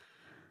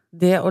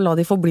 Det å la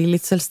de få bli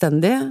litt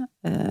selvstendige,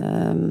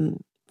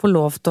 få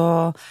lov til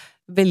å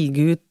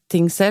velge ut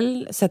ting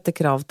selv, sette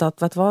krav til at,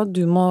 vet du hva,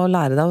 du må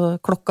lære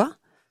deg klokka,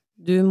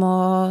 du må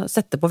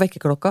sette på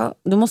vekkerklokka,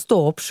 du må stå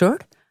opp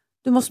selv,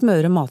 du må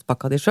smøre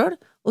matpakka di selv,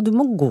 og du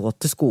må gå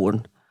til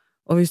skolen.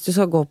 Og hvis du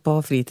skal gå på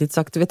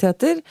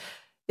fritidsaktiviteter,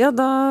 ja,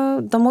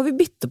 da må vi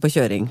bytte på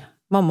kjøring.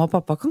 Mamma og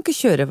pappa kan ikke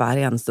kjøre hver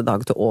eneste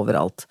dag til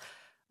overalt.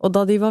 Og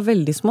da de var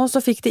veldig små,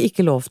 så fikk de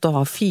ikke lov til å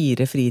ha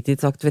 4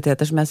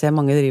 fritidsaktiviteter, som jeg ser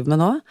mange driver med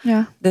nå.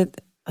 Ja. Det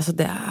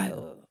er jo,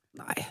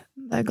 nei.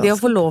 Det å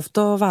få lov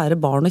til å være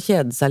barn og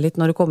kjede seg litt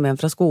når du kommer hjem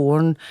fra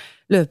skolen,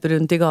 løpe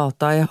rundt i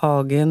gata, i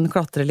hagen,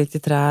 klatre litt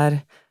i trær.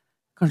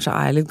 Kanskje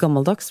er jeg litt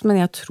gammeldags, men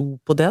jeg tror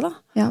på det da.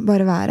 Ja,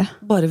 bare være.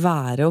 Bare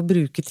være og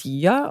bruke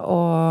tida,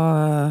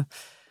 og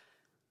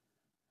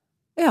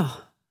ja.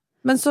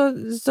 Men så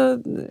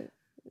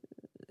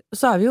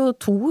er vi jo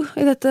 2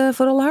 i dette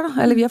forholdet her da.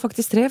 Eller vi er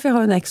faktisk 3, for jeg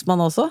har jo en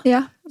eksmann også.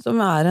 Ja. Som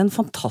er en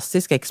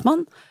fantastisk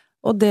eksmann.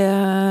 Og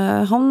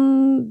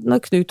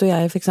når Knut og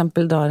jeg for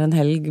eksempel drar en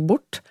helg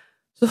bort,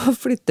 så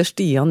flytter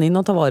Stian inn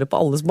og tar vare på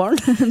alles barn.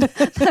 Det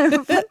er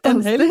jo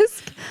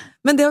fantastisk.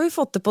 Men det har vi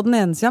fått til på den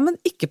ene siden,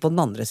 men ikke på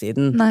den andre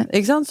siden. Nei.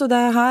 Ikke sant? Så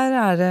her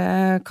er det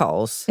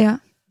kaos. Ja.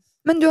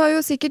 Men du har jo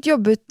sikkert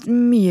jobbet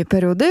mye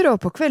perioder, og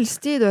på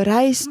kveldstid, og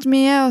reist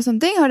mye, og sånne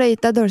ting. Har det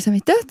gitt deg dårlig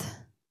samvittighet?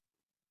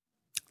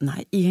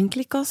 Nei,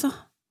 egentlig ikke, altså.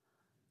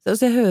 Så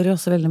jeg hører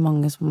også veldig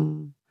mange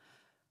som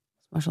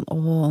er sånn,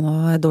 nå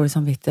har jeg dårlig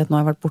samvittighet, nå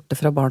har jeg vært borte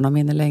fra barna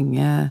mine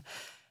lenge.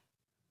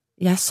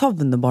 Jeg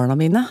savner barna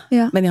mine,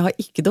 ja. Men jeg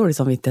har ikke dårlig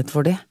samvittighet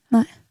for det.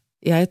 Nei.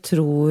 Jeg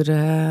tror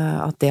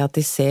at det at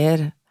de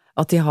ser,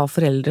 at de har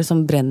foreldre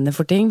som brenner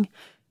for ting,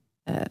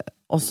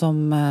 og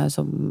som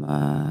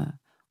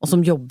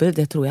jobber,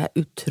 det tror jeg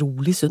er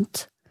utrolig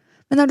sunt.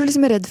 Men er du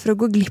liksom redd for å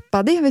gå glipp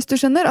av de, hvis du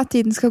skjønner at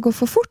tiden skal gå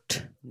for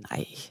fort?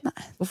 Nei.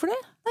 Hvorfor det?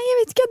 Nei, jeg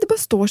vet ikke, det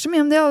bare står så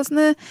mye om det, alle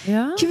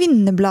sånne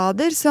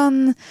kvinneblader,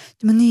 sånn,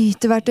 du må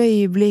nyte hvert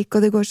øyeblikk,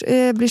 og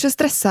jeg blir så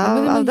stresset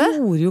av det.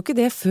 Men gjorde jo ikke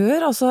det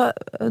før, altså,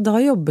 da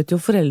jobbet jo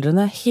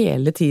foreldrene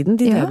hele tiden,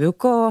 de drev jo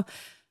ikke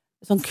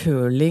sånn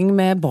curling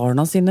med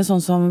barna sine,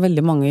 sånn som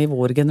veldig mange i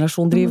vår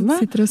generasjon driver med.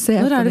 Sitter og ser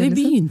når er det vi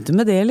begynte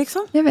med det,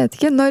 liksom? Jeg vet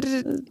ikke, når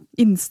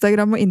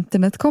Instagram og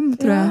internett kom,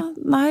 tror jeg.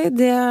 Nei,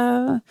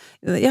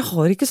 jeg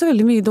har ikke så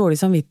veldig mye dårlig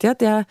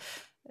samvittighet.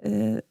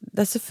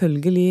 Det er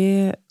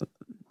selvfølgelig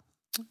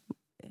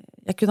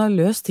jeg kunne ha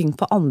løst ting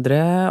på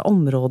andre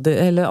områder,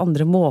 eller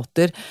andre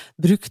måter,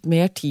 brukt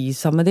mer tid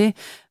sammen med de,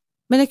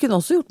 men jeg kunne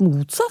også gjort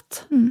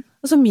motsatt.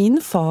 Altså, min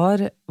far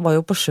var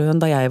jo på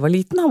sjøen da jeg var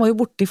liten, han var jo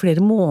borte i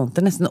flere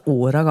måneder, nesten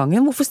år av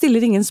gangen. Hvorfor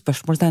stiller ingen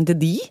spørsmålstegn til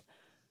de?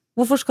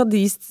 Hvorfor skal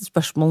de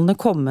spørsmålene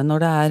komme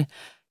når det er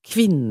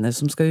kvinner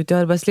som skal ut i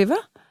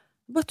arbeidslivet?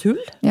 Det er bare tull.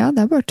 Ja,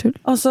 det er bare tull.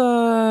 Altså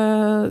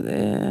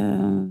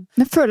Men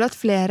jeg føler at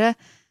flere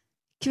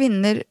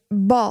kvinner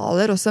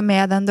baler også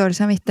med den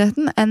dårlige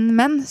samvittigheten enn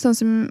menn, sånn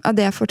som av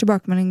det jeg får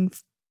tilbakemelding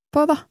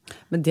på, da.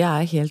 Men det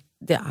er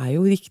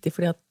jo riktig,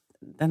 fordi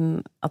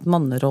at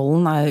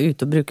mannerollen er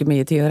ute og bruker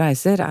mye tid og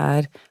reiser,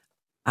 er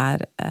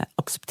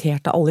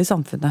akseptert av alle i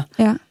samfunnet.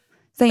 Ja.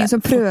 Så det er ingen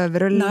som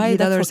prøver å gi deg dårlig samvittighet? Nei,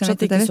 det er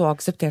fortsatt ikke så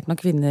akseptert når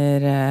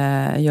kvinner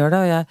gjør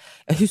det, og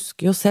jeg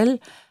husker jo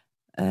selv,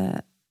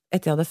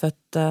 etter jeg hadde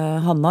født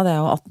Hanna, det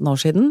er jo 18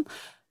 år siden,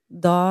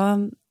 da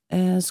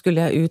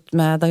skulle jeg ut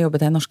med, da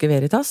jobbet jeg i Norske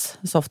Veritas,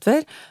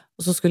 software,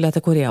 og så skulle jeg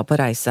til Korea på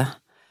reise.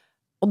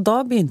 Og da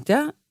begynte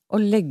jeg å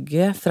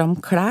legge fram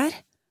klær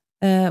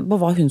på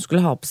hva hun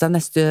skulle ha på seg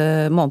neste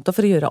måned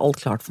for å gjøre alt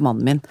klart for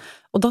mannen min.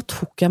 Og da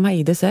tok jeg meg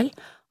i det selv,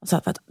 og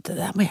sa,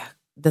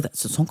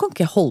 sånn kan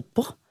ikke jeg holde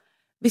på.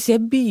 Hvis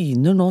jeg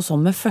begynner nå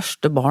sånn med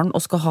første barn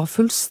og skal ha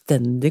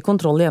fullstendig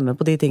kontroll hjemme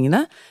på de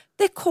tingene,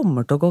 det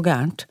kommer til å gå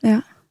gærent.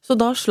 Ja. Så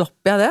da slapp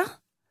jeg det.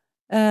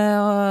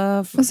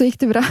 Og så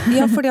gikk det bra.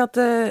 Ja, fordi at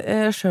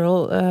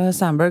Sheryl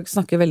Sandberg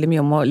snakker veldig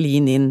mye om å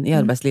lean in i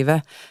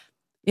arbeidslivet.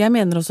 Jeg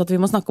mener også at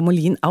vi må snakke om å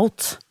lean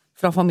out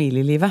fra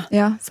familielivet.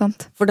 Ja,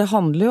 sant. For det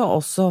handler jo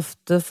også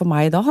ofte, for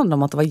meg da, handler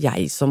om at det var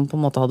jeg som på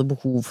en måte hadde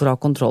behov for å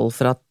ha kontroll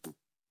for at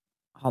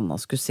Hanna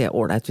skulle se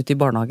ordentlig ut i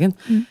barnehagen.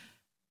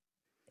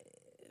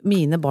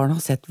 Mine barn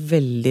har sett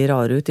veldig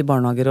rare ut i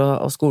barnehager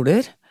og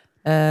skoler.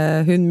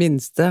 Hun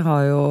minste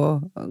har jo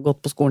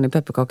gått på skolen i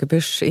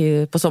pepperkakepysj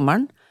på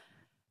sommeren.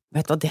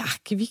 Vet du hva, det er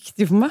ikke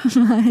viktig for meg.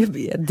 Nei.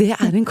 Det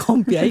er en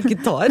kamp jeg ikke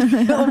tar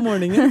om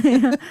morgenen.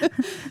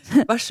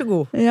 Vær så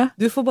god. Ja.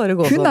 Du får bare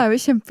gå sånn. Hun er jo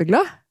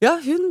kjempeglad. Ja,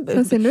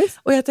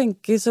 og jeg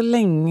tenker så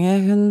lenge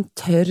hun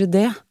tør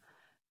det,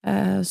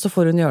 så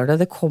får hun gjøre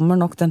det. Det kommer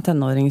nok den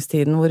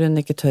tenåringstiden hvor hun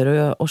ikke tør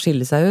å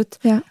skille seg ut.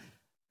 Ja.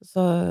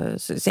 Så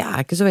jeg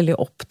er ikke så veldig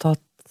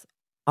opptatt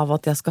av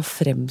at jeg skal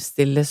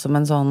fremstilles som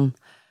en sånn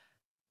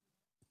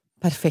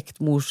perfekt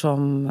mor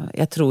som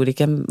jeg tror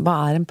ikke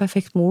hva en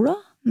perfekt mor, da?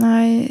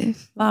 Nei,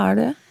 Hva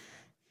det?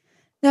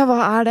 ja,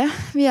 hva det?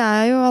 Vi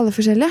jo alle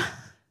forskjellige.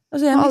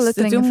 Altså, jeg Og alle mistet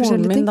jo trenger moren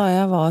forskjellige min ting. da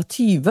jeg var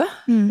 20.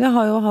 Jeg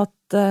har jo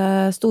hatt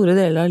store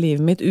deler av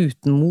livet mitt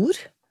uten mor.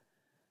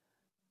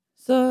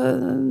 Så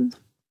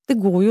det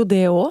går jo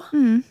det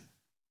også.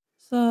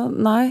 Så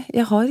nei,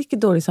 jeg har ikke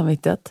dårlig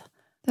samvittighet.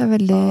 Det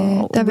veldig,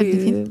 Og det veldig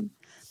blir fint.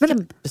 Men,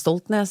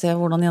 kjempestolt når jeg ser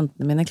hvordan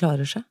jentene mine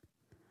klarer seg.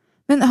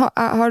 men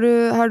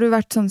har du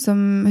vært sånn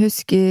som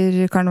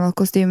husker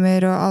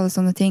karnevalkostymer og alle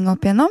sånne ting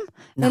opp igjennom?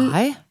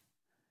 Nei,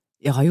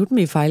 jeg har gjort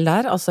mye feil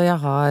der. Altså, jeg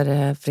har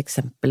for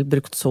eksempel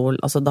brukt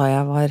altså da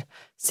jeg var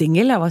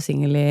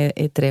singel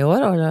i 3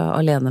 år, og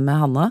alene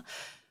med Hanna,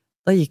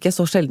 da gikk jeg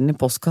så sjelden i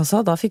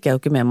postkassa, da fikk jeg jo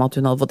ikke med meg at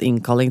hun hadde fått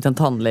innkalling til en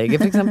tannlege,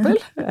 for eksempel.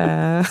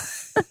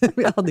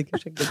 Jeg hadde ikke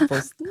sjekket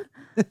posten.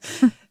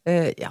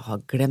 Jeg har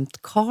glemt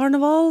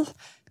karneval,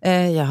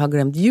 jeg har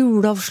glemt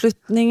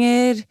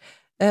juleavslutninger.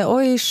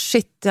 Oi,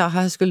 shit, ja,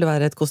 her skulle det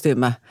være et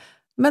kostyme.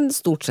 Men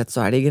stort sett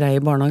så de greie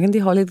i barnehagen,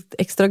 de har litt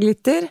ekstra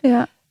glitter.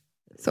 Ja.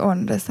 Så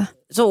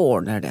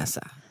ordner det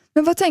seg.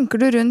 Men hva tenker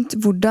du rundt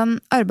hvordan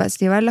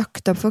arbeidslivet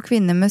lagt opp for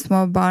kvinner med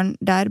små barn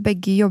der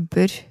begge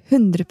jobber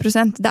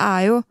 100%? Det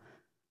jo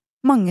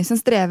mange som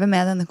strever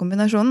med denne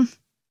kombinasjonen.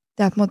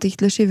 Det på en måte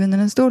ikke til å skyve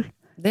under en stol.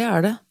 Det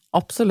det,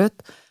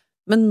 absolutt.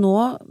 Men nå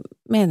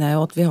mener jeg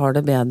jo at vi har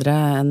det bedre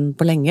enn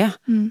på lenge.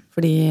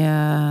 Fordi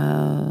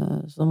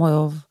så må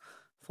jo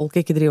folk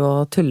ikke drive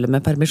og tulle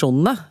med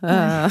permisjonene.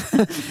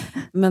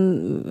 Men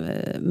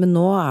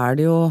nå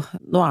det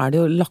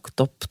jo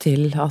lagt opp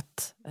til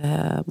at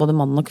både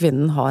mannen og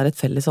kvinnen har et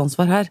felles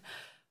ansvar her.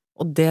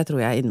 Og det tror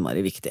jeg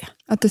innmari viktig.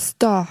 At det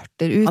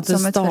starter ut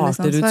som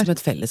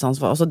et felles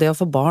ansvar. Altså det å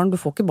få barn, du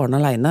får ikke barn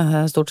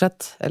alene, stort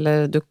sett.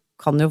 Eller du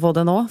kan jo få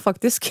det nå,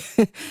 faktisk.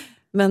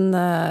 Men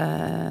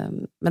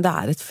det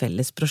et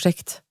felles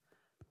prosjekt.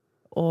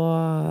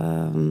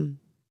 Og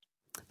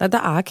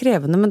det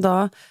krevende, men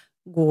da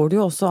går det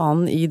jo også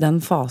an i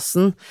den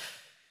fasen.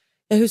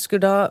 Jeg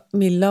husker da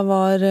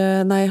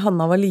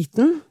Hanna var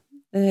liten.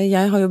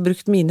 Jeg har jo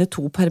brukt mine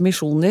 2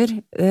 permisjoner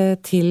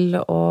til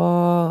å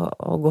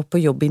gå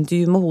på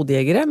jobbintervju med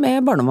hodejegere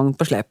med barnevogn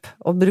på slep.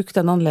 Og brukt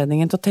den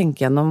anledningen til å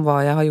tenke gjennom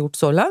hva jeg har gjort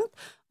så langt.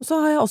 Og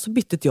så har jeg også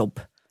byttet jobb.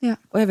 Ja.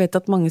 Og jeg vet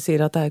at mange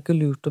sier at det ikke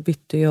lurt å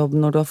bytte jobb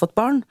når du har fått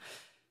barn.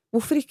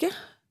 Hvorfor ikke?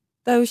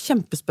 Det jo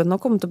kjempespennende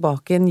å komme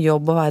tilbake i en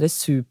jobb og være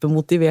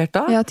supermotivert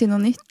da. Ja, til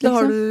noe nytt, liksom. Da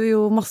har du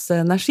jo masse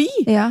energi.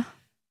 Ja.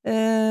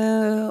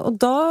 Og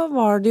da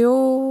var det jo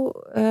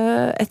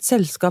et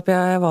selskap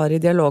jeg var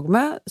i dialog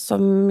med,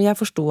 som jeg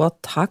forstod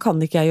at her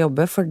kan ikke jeg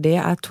jobbe, for det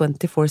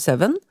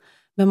 24/7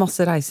 med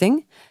masse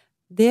reising.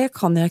 Det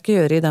kan jeg ikke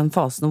gjøre i den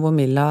fasen hvor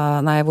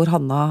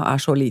Hanna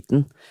så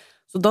liten.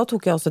 Så da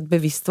tok jeg også et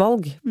bevisst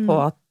valg på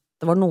at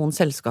det var noen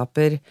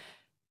selskaper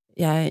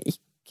jeg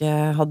ikke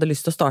hadde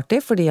lyst til å starte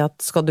i, fordi at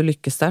skal du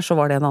lykkes der, så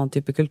var det en annen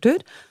type kultur.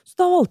 Så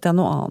da valgte jeg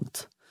noe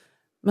annet.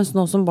 Mens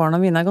nå som barna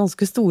mine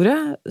ganske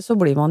store, så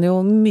blir man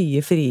jo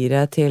mye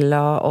friere til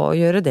å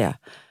gjøre det.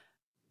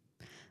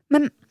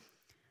 Men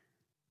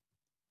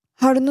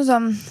har du noe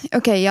sånn,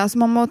 ok, ja, så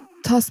man må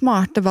ta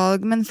smarte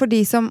valg, men for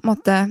de som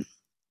måtte,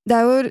 det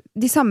jo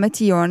de samme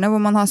 10 årene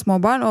hvor man har små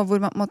barn, og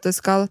hvor man måtte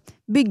skal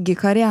bygge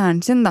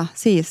karrieren sin, da,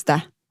 sies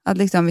det. At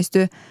liksom, hvis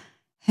du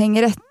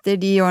henger etter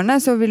de årene,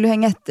 så vil du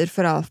henge etter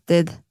for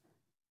alltid.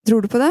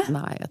 Tror du på det?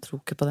 Nei, jeg tror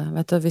ikke på det.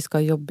 Vet du, vi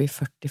skal jobbe i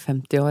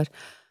 40-50 år.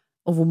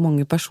 Og hvor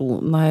mange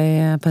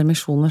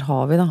permisjoner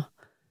har vi da?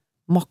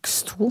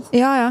 Maks 2.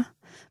 Ja, ja.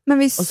 Men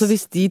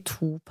hvis de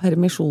 2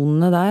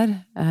 permisjonene der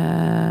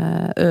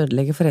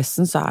ødelegger for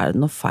resten, så det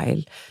noe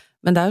feil.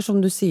 Men det jo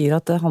som du sier,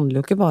 at det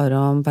handler jo ikke bare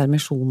om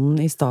permisjonen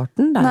i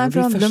starten. Det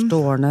jo de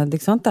første årene,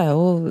 ikke sant? Det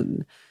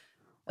jo...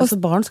 Altså,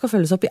 barn skal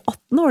følges opp i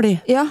 18 år, de.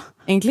 Ja.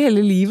 Egentlig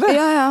hele livet.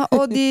 Ja, ja.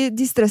 Og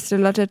de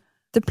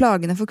stressrelaterte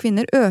plagene for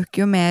kvinner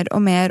øker jo mer,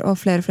 og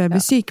flere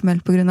blir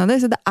sykemeldt på grunn av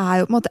det. Så det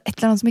jo på en måte et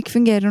eller annet som ikke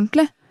fungerer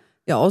ordentlig.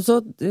 Ja, og så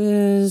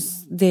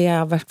det jeg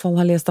i hvert fall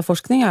har lest av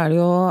forskning det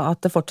jo at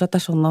det fortsatt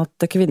sånn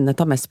at kvinnene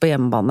tar mest på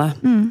hjemmebane.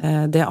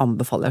 Det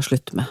anbefaler jeg å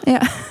slutte med. Ja.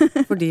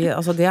 Fordi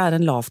altså, det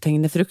en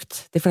lavthengende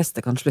frukt de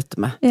fleste kan slutte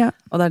med. Ja.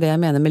 Og det det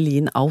jeg mener med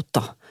lean out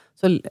da.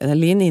 Så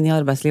lean inn i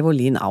arbeidslivet og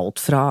lean out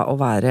fra å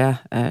være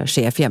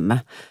sjef hjemme.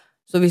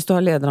 Så hvis du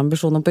har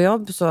lederambisjoner på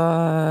jobb,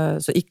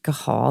 så ikke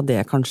ha det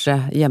kanskje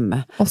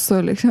hjemme.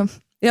 Også liksom.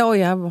 Ja, og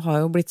jeg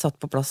har jo blitt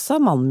satt på plass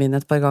av mannen min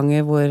et par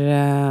ganger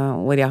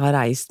hvor jeg har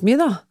reist mye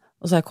da.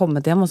 Og så har jeg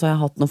kommet hjem, og så har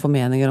jeg hatt noen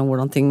formeninger om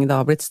hvordan ting da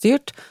har blitt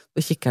styrt.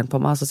 Og kikker han på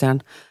meg, og så sier han,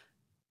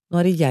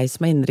 nå det jeg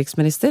som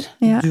innenriksminister.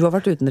 Ja. Du har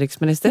vært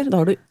utenriksminister, da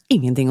har du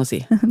ingenting å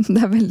si.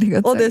 Det veldig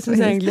godt. Og det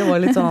synes jeg egentlig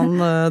var litt sånn,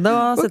 da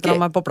setter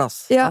han meg på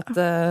plass. Ja. At,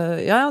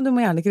 ja, du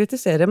må gjerne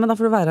kritisere, men da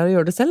får du være her og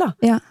gjøre det selv da.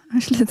 Ja,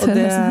 slutt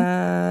det.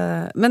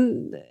 Men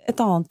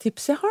et annet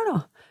tips jeg har da,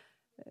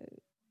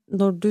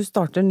 når du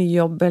starter ny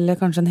jobb,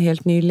 eller kanskje en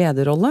helt ny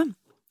lederrolle,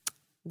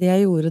 det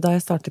jeg gjorde da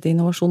jeg startet i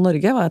Innovasjon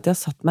Norge, var at jeg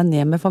satt meg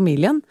ned med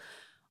familien,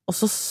 og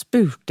så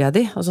spurte jeg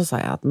de, og så sa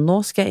jeg at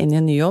nå skal jeg inn i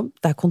en ny jobb,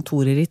 det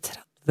kontorer i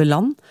 30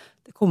 land,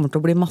 det kommer til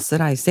å bli masse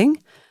reising,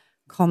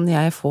 kan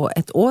jeg få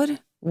et år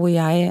hvor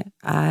jeg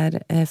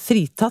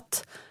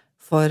fritatt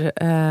for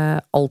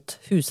alt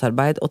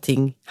husarbeid og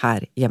ting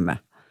her hjemme.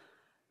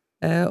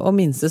 Og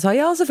minste sa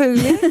ja,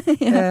 selvfølgelig.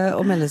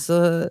 Og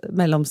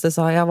mellomste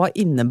sa ja, hva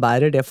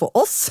innebærer det for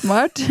oss?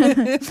 Smart.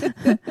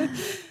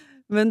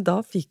 Men da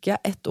fikk jeg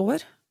et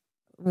år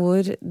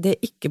hvor det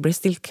ikke ble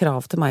stilt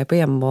krav til meg på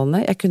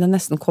hjemmebåndet. Jeg kunne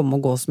nesten komme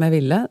og gå som jeg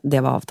ville. Det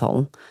var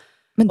avtalen.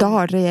 Men da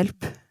har dere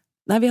hjelp?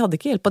 Nei, vi hadde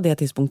ikke hjelp på det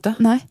tidspunktet.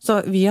 Nei. Så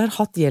vi har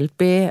hatt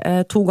hjelp i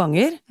 2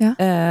 ganger. Ja.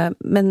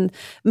 Men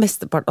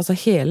mestepart, altså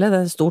hele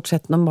det stort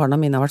sett når barna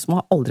mine har vært små,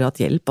 har aldri hatt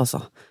hjelp,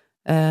 altså.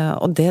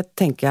 Og det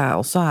tenker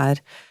jeg også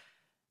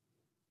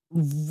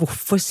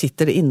hvorfor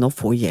sitter det inne og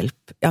får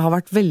hjelp? Jeg har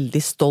vært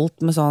veldig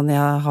stolt med sånn,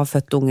 jeg har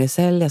født unge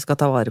selv, jeg skal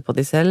ta vare på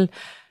de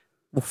selv.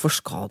 Hvorfor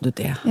skal du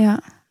det? Ja.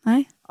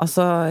 Nei.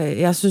 Altså,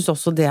 jeg synes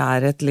også det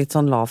et litt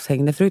sånn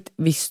lavthengende frukt.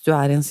 Hvis du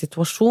i en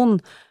situasjon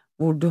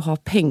hvor du har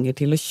penger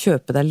til å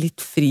kjøpe deg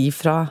litt fri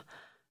fra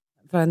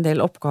en del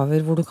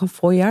oppgaver hvor du kan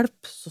få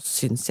hjelp, så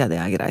synes jeg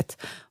det greit.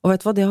 Og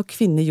vet du hva, det har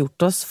kvinner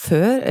gjort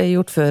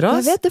før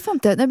oss. Jeg vet, det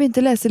fant jeg når jeg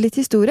begynte å lese litt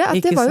historie, at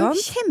Ikke det var jo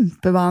sant?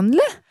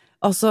 kjempevanlig.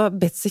 Altså,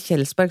 Betsy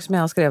Kjelsberg, som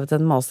jeg har skrevet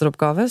en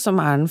masteroppgave, som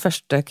den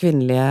første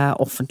kvinnelige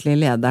offentlige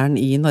lederen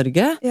i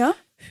Norge, Ja.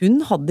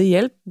 hun hadde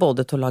hjelp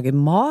både til å lage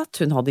mat,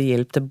 hun hadde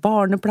hjelp til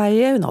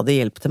barnepleie, hun hadde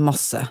hjelp til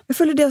masse. Jeg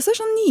føler det også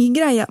sånn nye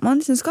greier, at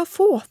man liksom skal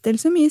få til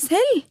så mye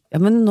selv.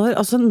 Ja, men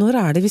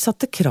når det vi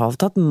satte krav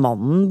til at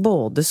mannen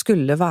både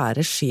skulle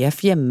være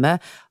sjef hjemme,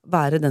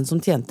 være den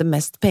som tjente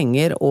mest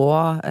penger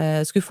og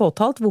skulle få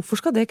talt, hvorfor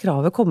skal det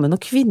kravet komme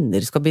når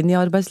kvinner skal begynne i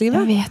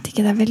arbeidslivet? Jeg vet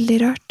ikke, det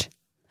veldig rart.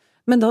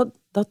 Men da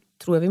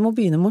tror jeg vi må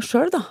begynne med oss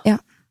selv, da. Ja.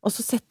 Og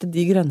så sette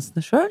de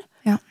grensene selv.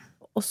 Ja.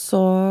 Og så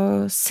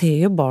ser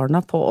jo barna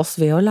på oss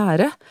ved å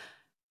lære.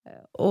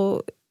 Og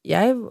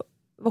jeg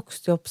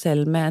vokste jo opp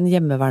selv med en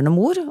hjemmeværende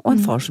mor og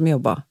en far som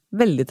jobbet.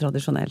 Veldig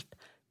tradisjonelt.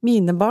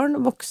 Mine barn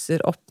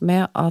vokser opp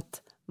med at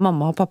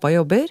mamma og pappa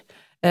jobber,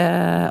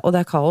 og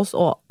det kaos,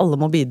 og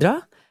alle må bidra.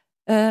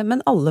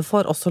 Men alle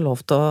får også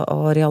lov til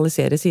å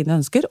realisere sine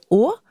ønsker,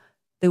 og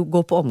det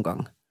går på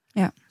omgang.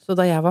 Ja. Så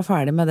da jeg var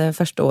ferdig med det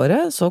første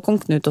året, så kom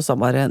Knut og sa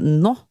bare,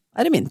 nå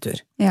det min tur.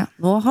 Ja.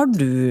 Nå har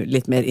du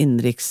litt mer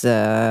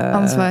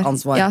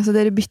ansvar. Ja, så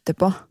dere bytter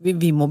på.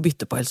 Vi må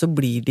bytte på, ellers så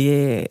blir det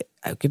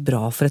jo ikke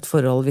bra for et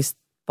forhold hvis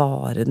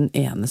bare den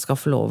ene skal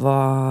få lov å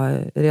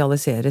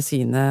realisere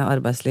sine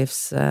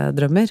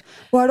arbeidslivsdrømmer.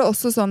 Og det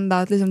også sånn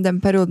da, at liksom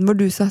den perioden hvor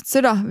du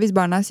satser da, hvis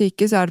barna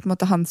syke, så det på en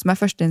måte han som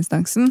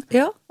førsteinstansen,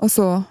 Ja. og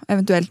så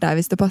eventuelt deg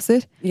hvis det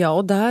passer. Ja,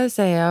 og der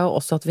ser jeg jo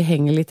også at vi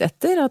henger litt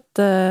etter, at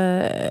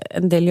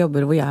en del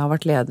jobber hvor jeg har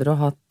vært leder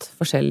og hatt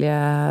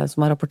forskjellige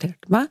som har rapportert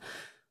til meg,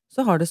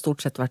 så har det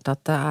stort sett vært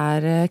at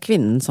det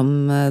kvinnen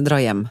som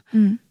drar hjem.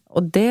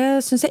 Og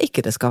det synes jeg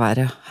ikke det skal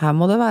være. Her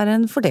må det være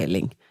en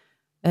fordeling.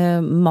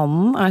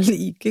 Mannen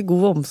like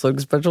god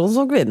omsorgsperson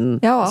som kvinnen.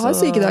 Ja, og har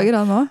sykedager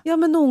han også. Ja,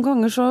 men noen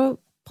ganger så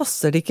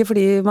passer det ikke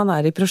fordi man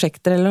i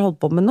prosjekter eller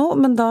holder på med noe,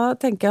 men da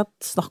tenker jeg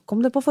at snakk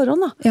om det på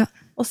forhånd da. Ja.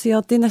 Og si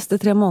at de neste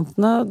 3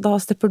 månedene, da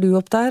stepper du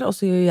opp der, og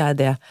så gjør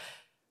jeg det.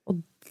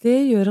 Og det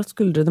gjør at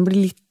skuldrene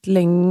blir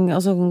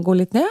altså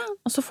går litt ned,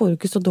 og så får du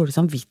ikke så dårlig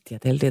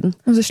samvittighet hele tiden.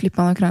 Og så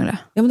slipper han å krangle.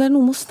 Ja, men det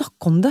noe med å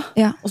snakke om det.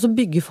 Ja. Og så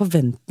bygge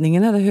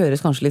forventningene. Det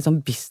høres kanskje litt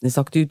sånn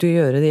businessaktig ut å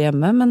gjøre det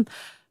hjemme, men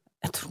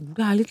jeg tror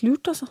det litt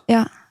lurt, altså.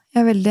 Ja,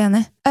 jeg veldig enig.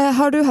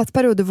 Har du hatt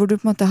perioder hvor du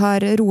på en måte har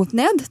roet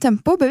ned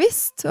tempo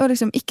bevisst, og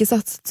liksom ikke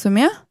satset så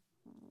mye?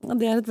 Ja,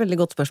 det et veldig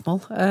godt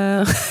spørsmål.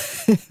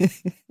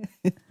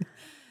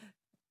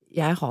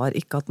 Jeg har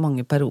ikke hatt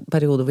mange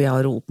perioder hvor jeg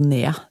har roet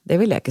ned. Det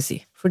vil jeg ikke si.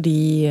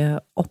 Fordi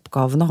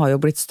oppgavene har jo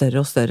blitt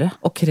større og større,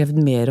 og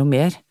krevd mer og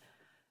mer.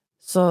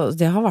 Så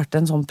det har vært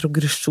en sånn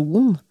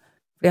progresjon.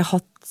 Jeg har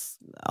hatt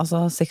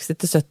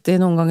 60-70,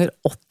 noen ganger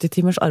 80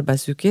 timers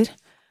arbeidsuker.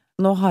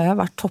 Nå har jeg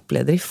vært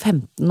toppleder i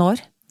 15 år.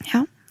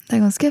 Ja, det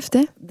ganske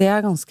heftig. Det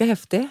ganske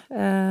heftig.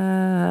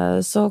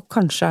 Så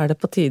kanskje det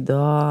på tide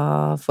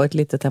å få et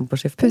lite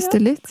temposkifte.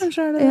 Puste litt. Ja,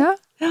 kanskje det.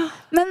 Ja.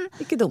 Men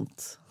ikke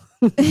dumt.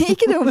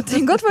 ikke dumt.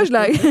 Godt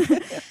forslag.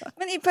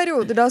 Men i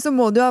perioder da så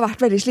må du ha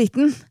vært veldig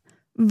sliten.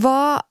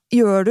 Hva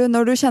gjør du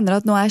når du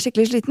kjenner at nå jeg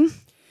skikkelig sliten?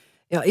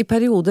 Ja, i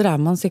perioder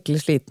man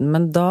skikkelig sliten,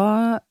 men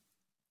da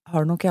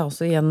har nok jeg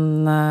også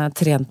igjen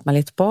trent meg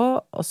litt på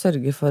å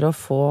sørge for å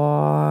få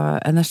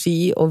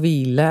energi og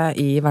hvile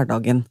i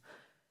hverdagen.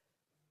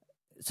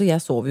 Så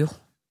jeg sover jo.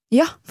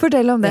 Ja,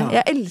 fortell om det.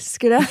 Ja. Jeg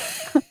elsker det.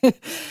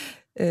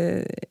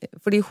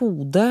 Fordi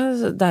hodet,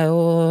 det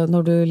jo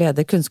når du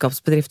leder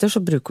kunnskapsbedrifter,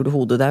 så bruker du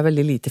hodet. Det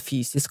veldig lite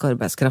fysisk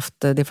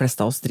arbeidskraft de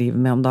fleste av oss driver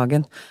med om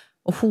dagen.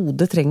 Og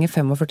hodet trenger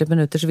 45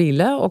 minutters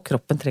hvile, og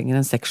kroppen trenger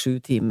en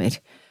 6-7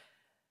 timer.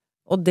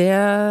 Og det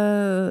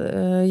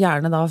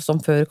gjerne da som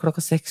før klokka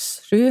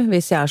 6-7,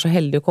 hvis jeg så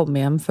heldig å komme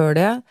hjem før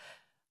det,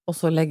 og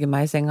så legge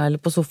meg i senga eller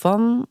på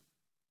sofaen,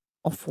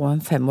 og få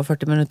en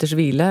 45 minutters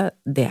hvile,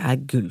 det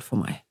gull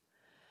for meg.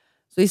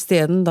 Så i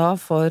stedet da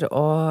for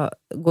å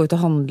gå ut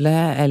og handle,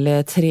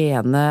 eller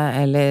trene,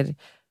 eller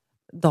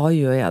da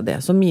gjør jeg det.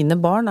 Så mine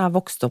barn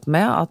vokst opp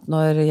med at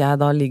når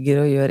jeg da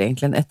ligger og gjør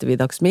egentlig en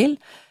ettermiddagsmil,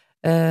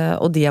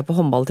 og de på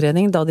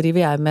håndballtrening, da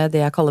driver jeg med det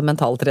jeg kaller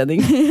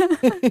mentaltrening.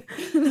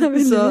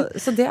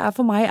 så det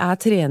for meg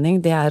trening,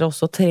 det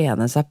også å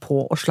trene seg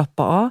på å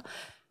slappe av.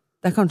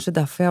 Det kanskje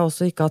derfor jeg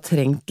også ikke har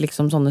trengt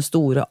liksom sånne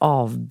store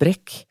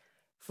avbrekk,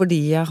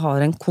 fordi jeg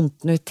har en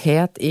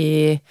kontinuitet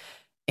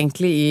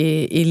egentlig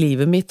i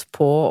livet mitt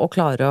på å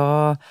klare å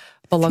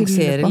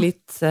balansere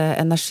litt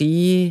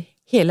energi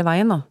hele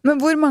veien da.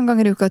 Men hvor mange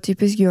ganger i uka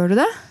typisk gjør du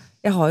det?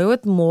 Jeg har jo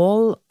et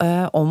mål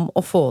om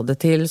å få det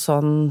til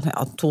sånn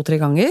 2-3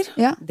 ganger.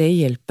 Ja. Det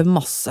hjelper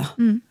masse.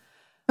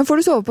 Men får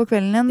du sove på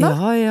kvelden igjen da?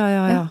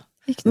 Ja.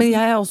 Men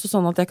jeg også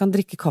sånn at jeg kan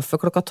drikke kaffe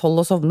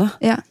 12:00 og sovne.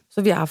 Ja. Så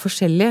vi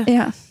forskjellige.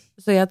 Ja.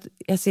 Så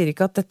jeg sier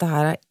ikke at dette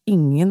her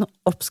ingen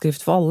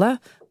oppskrift for alle.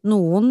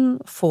 Noen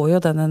får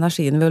jo den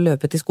energien ved å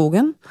løpe til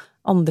skogen.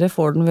 Andre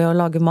får den ved å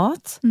lage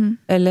mat.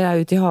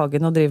 Eller ute i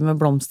hagen og driver med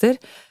blomster.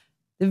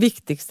 Det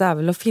viktigste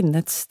vel å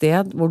finne et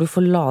sted hvor du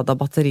får lada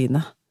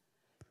batteriene.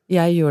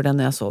 Jeg gjør det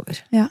når jeg sover.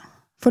 Ja,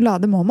 for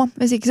lade må man.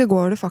 Hvis ikke så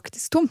går det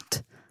faktisk tomt.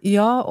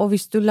 Ja, og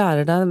hvis du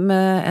lærer deg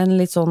med en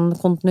litt sånn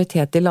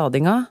kontinuitet i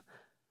ladinga,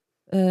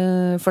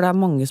 for det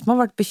mange som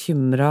har vært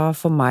bekymret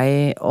for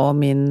meg og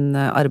min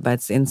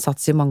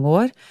arbeidsinnsats i mange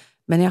år,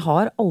 men jeg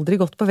har aldri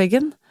gått på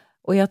veggen,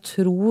 og jeg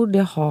tror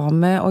det har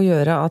med å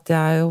gjøre at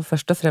jeg jo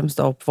først og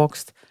fremst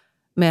oppvokst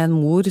med en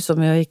mor som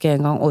jo ikke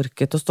engang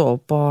orket å stå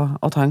opp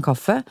og ta en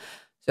kaffe,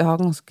 så jeg har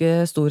ganske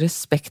stor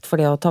respekt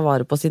for det å ta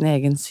vare på sin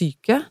egen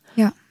syke.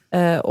 Ja.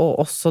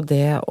 Og også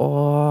det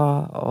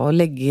å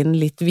legge inn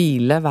litt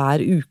hvile hver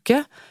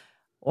uke,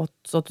 og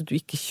så at du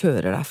ikke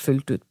kjører deg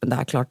fullt ut. Men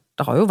det klart,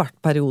 det har jo vært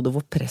perioder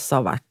hvor presset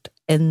har vært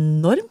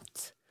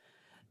enormt,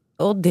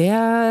 og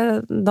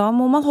da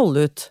må man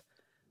holde ut.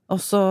 Og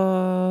så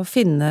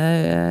finne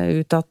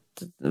ut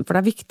at, for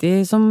det viktig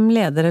som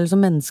leder eller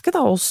som menneske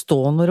da, å stå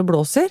når det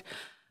blåser,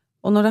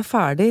 og når det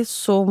ferdig,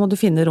 så må du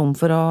finne rom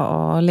for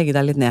å legge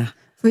deg litt ned.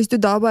 For hvis du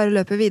da bare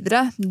løper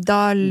videre,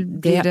 da blir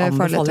det farlig. Det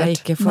anbefaler jeg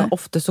ikke, for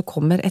ofte så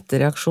kommer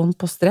etterreaksjon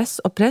på stress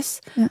og press.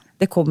 Ja.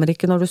 Det kommer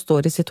ikke når du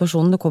står i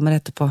situasjonen, det kommer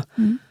etterpå.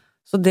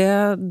 Så det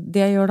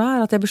jeg gjør da,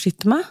 at jeg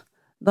beskytter meg.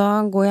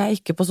 Da går jeg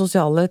ikke på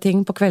sosiale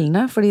ting på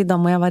kveldene, fordi da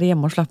må jeg være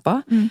hjemme og slappe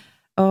av.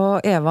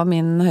 Og Eva,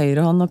 min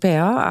høyrehånd og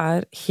PA,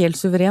 helt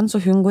suveren,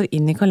 så hun går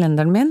inn i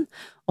kalenderen min,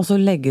 og så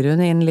legger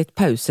hun inn litt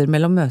pauser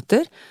mellom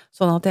møter,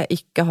 sånn at jeg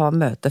ikke har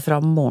møte fra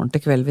morgen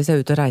til kveld hvis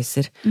jeg ute og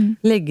reiser.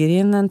 Legger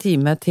inn en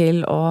time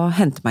til å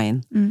hente meg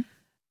inn.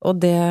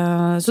 Og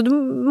så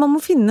man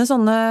må finne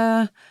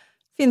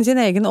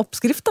sin egen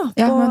oppskrift da.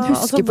 Ja, man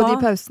husker på de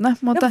pausene.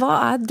 Ja,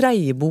 hva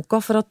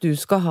dreieboka for at du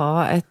skal ha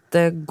et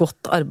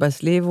godt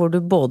arbeidsliv, hvor du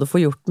både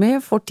får gjort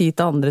mye, får tid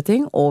til andre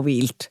ting, og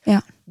hvilt.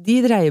 Ja. De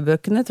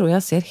dreiebøkene tror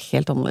jeg ser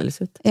helt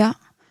annerledes ut. Ja,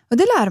 og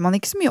det lærer man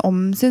ikke så mye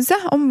om, synes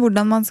jeg, om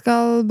hvordan man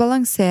skal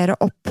balansere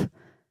opp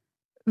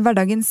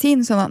hverdagen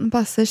sin, sånn at den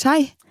passer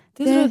seg.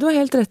 Det tror jeg du har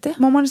helt rett i.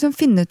 Må man liksom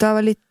finne ut av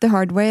litt the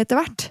hard way etter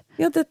hvert.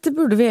 Ja, dette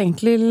burde vi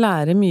egentlig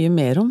lære mye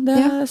mer om. Det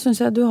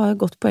synes jeg du har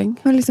et godt poeng.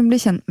 Og liksom bli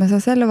kjent med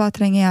seg selv, og hva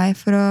trenger jeg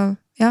for å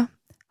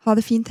ha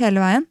det fint hele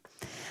veien.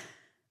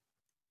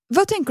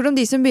 Hva tenker du om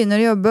de som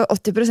begynner å jobbe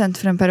 80%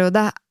 for en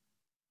periode?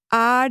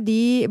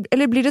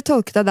 Eller blir det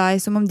tolket av deg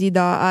som om de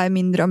da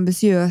mindre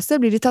ambisiøse?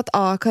 Blir de tatt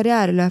av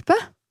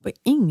karriereløpet? På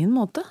ingen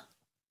måte.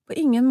 På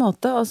ingen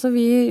måte. Altså,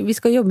 vi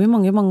skal jobbe i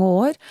mange, mange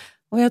år,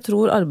 og jeg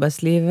tror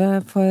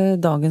arbeidslivet for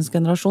dagens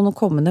generasjon og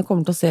kommende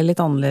kommer til å se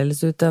litt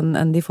annerledes ut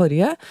enn de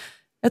forrige.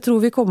 Jeg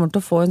tror vi kommer til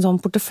å få en sånn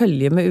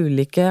portefølje med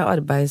ulike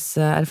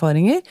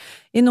arbeidserfaringer.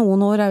 I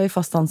noen år vi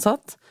fast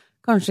ansatt.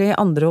 Kanskje i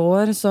andre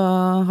år så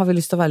har vi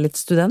lyst til å være litt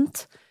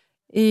student.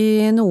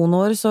 I noen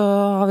år så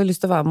har vi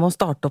lyst til å være med å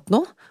starte opp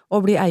noe,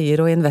 og bli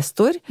eier og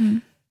investor.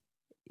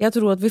 Jeg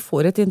tror at vi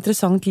får et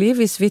interessant liv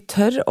hvis vi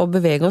tør å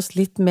bevege oss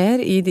litt mer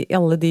i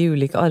alle de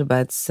ulike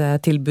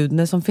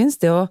arbeidstilbudene som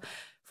finnes. Det å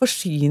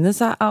forsyne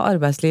seg av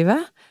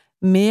arbeidslivet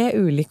med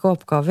ulike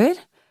oppgaver,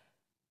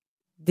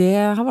 det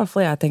har i hvert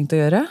fall jeg tenkt å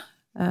gjøre.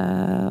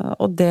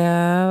 Og det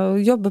å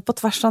jobbe på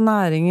tvers av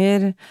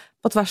næringer,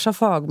 på tvers av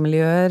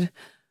fagmiljøer.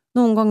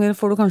 Noen ganger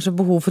får du kanskje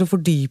behov for å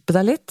fordype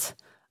deg litt.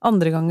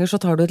 Andre ganger så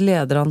tar du et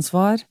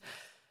lederansvar.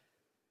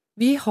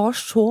 Vi har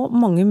så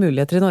mange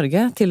muligheter i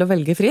Norge til å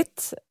velge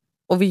fritt,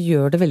 og vi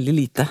gjør det veldig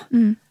lite.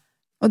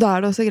 Og da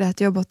det også greit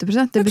å jobbe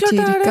 80%. Det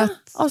betyr ikke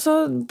at... Altså,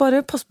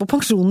 bare pass på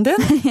pensjonen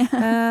din.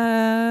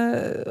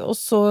 Og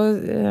så,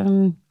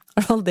 i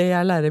hvert fall det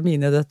jeg lærer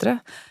mine døtre,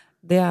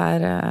 det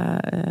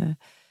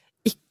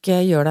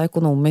ikke gjør deg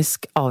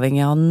økonomisk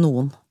avhengig av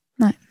noen.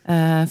 Nei.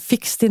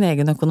 Fiks din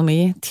egen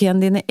økonomi, tjen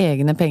dine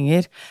egne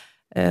penger.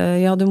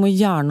 Ja, du må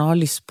gjerne ha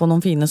lyst på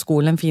noen fine sko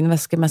eller en fin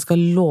veske, men jeg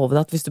skal love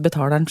deg at hvis du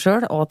betaler den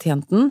selv og har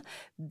tjent den,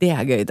 det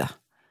gøy det.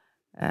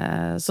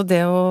 Så det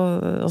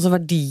altså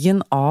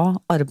verdien av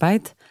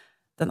arbeid,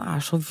 den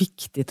så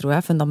viktig, tror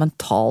jeg,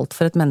 fundamentalt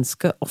for et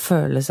menneske å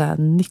føle seg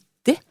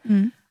nyttig,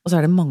 og så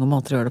det mange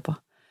måter å gjøre det på.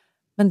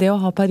 Men det å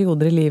ha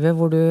perioder i livet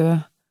hvor du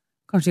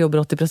kanskje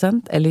jobber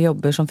 80%, eller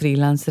jobber som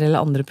freelancer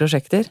eller andre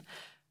prosjekter,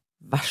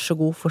 vær så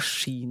god,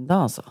 forsyn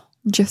deg, altså.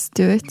 Just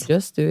do it.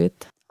 Just do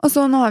it. Og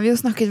så nå har vi jo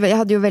snakket, jeg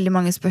hadde jo veldig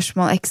mange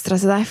spørsmål ekstra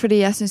til deg, fordi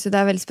jeg synes jo det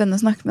er veldig spennende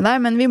å snakke med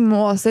deg, men vi må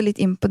også litt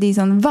inn på de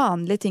sånn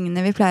vanlige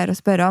tingene vi pleier å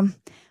spørre om.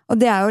 Og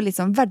det er jo litt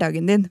sånn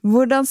hverdagen din.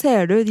 Hvordan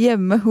ser du ut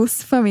hjemme hos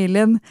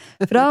familien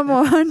fra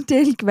morgen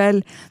til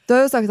kveld? Du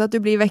har jo sagt at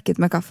du blir vekket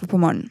med kaffe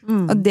på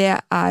morgenen, og det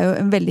er jo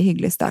en veldig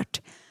hyggelig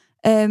start.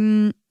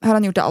 Har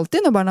han gjort det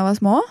alltid når barna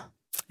var små?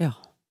 Ja.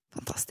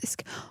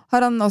 Fantastisk.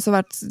 Har han også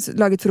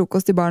laget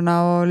frokost til barna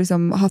og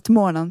liksom hatt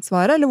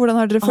morgenansvaret, eller hvordan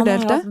har dere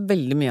fordelt det? Han har hatt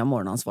veldig mye av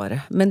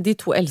morgenansvaret. Men de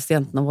 2 eldste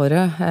jentene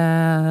våre,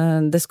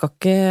 det skal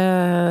ikke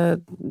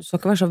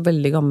være så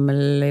veldig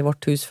gammel i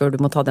vårt hus før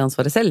du må ta det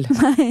ansvaret selv.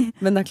 Nei.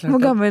 Men det er klart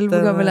hvor gammel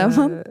er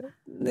man?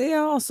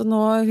 Ja, altså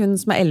nå, hun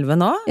som er 11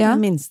 nå, ja.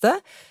 Den minste,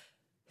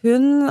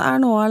 hun er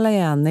nå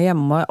alene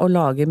hjemme og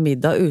lager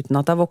middag uten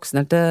at det er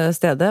voksne til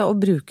stede,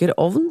 og bruker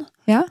ovn.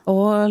 Ja.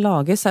 Og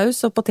lager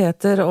saus og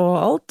poteter og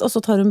alt, og så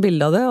tar hun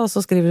bilde av det, og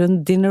så skriver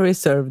hun 'dinner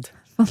reserved'.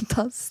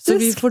 Fantastisk. Så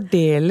vi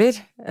fordeler,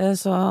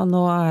 så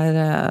nå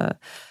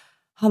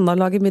Hanna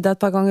lager middag et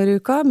par ganger i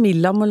uka,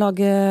 Milla må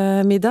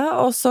lage middag,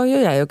 og så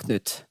gjør jeg og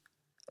Knut.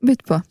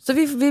 Bytt på. Så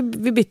vi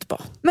bytter på.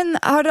 Men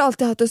har dere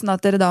alltid hatt det sånn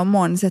at dere da om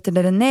morgenen setter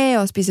dere ned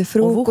og spiser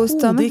frokost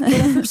sammen? Overhodet ikke,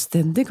 det er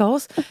fullstendig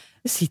kaos.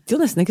 Vi sitter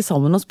jo nesten ikke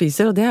sammen og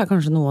spiser, og det er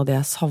kanskje noe av det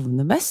jeg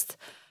savner mest.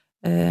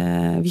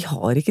 Vi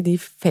har ikke de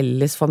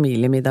felles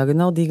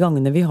familiemiddagene, og de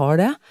gangene vi har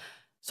det,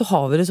 så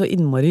har vi det så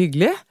innmari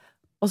hyggelig,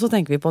 og så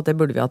tenker vi på at det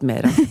burde vi hatt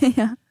mer av.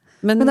 Ja.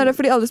 Men er det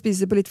fordi alle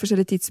spiser på litt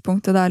forskjellige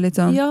tidspunkt, og det er litt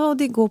sånn? Ja, og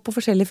de går på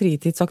forskjellige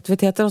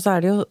fritidsaktiviteter, og så er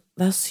det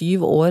er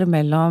 7 år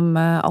mellom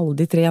alle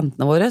de 3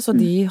 jentene våre, så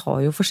de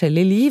har jo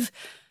forskjellig liv.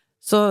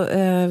 Så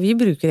vi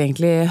bruker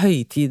egentlig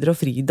høytider og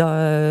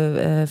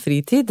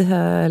fritid,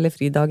 eller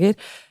fridager,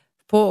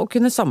 på å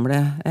kunne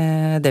samle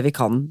det vi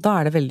kan. Da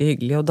er det veldig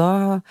hyggelig, og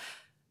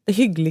det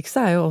hyggeligste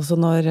er jo også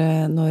når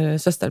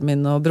søsteren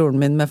min og broren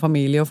min med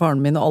familie og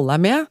faren min og alle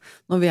er med,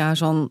 når vi er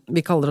sånn,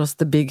 vi kaller oss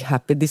the big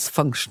happy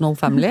dysfunctional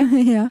family,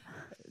 ja.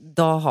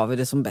 Da har vi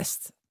det som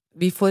best.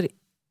 Vi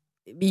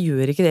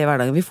gjør ikke det i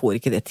hverdagen, vi får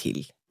ikke det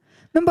til.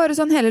 Men bare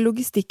sånn hele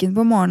logistikken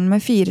på morgenen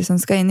med 4 som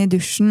skal inn i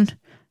dusjen.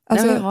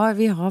 Altså,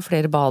 vi har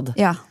flere bad.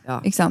 Ja,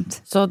 ikke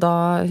sant. Så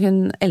da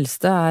hun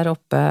eldste er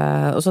oppe,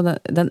 altså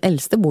den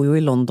eldste bor jo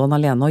i London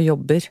alene og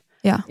jobber.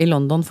 Ja. I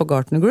London for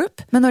Gartner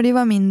Group. Men når de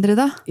var mindre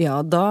da?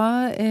 Ja,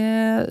 da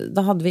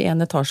hadde vi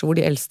en etasje hvor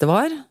de eldste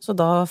var, så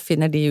da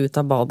finner de ut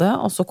av badet,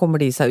 og så kommer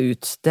de seg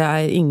ut. Det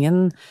er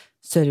ingen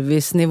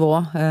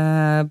servicenivå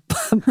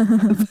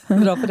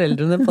fra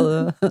foreldrene på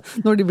det,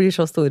 når de blir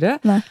så store.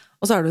 Nei.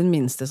 Og så er det hun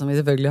minste som vi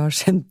selvfølgelig har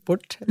kjent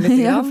bort litt,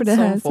 ja,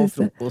 som får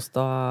frokost.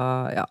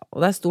 Og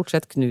det er stort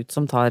sett Knut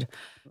som tar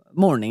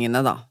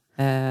morgenene da.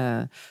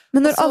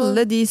 Men når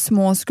alle de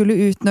små skulle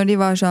ut, når de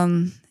var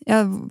sånn,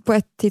 ja, på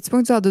et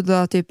tidspunkt så hadde du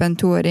da typ en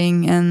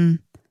 2-åring, en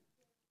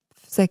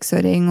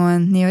 6-åring og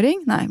en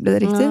 9-åring? Nei, ble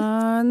det riktig?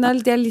 Nei,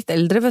 de er litt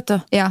eldre, vet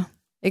du. Ja.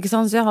 Ikke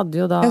sant, så jeg hadde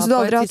jo da... Ja, så du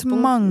har aldri hatt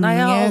mange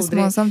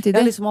små samtidig? Jeg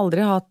har liksom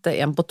aldri hatt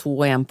en på 2,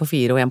 og en på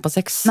 4, og en på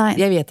 6. Nei.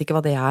 Jeg vet ikke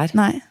hva det er.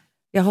 Nei.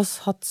 Jeg har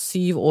hatt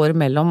 7 år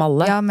mellom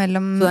alle. Ja, så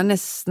det er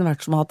nesten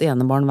vært som å ha hatt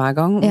enebarn hver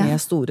gang,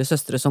 med store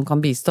søstre som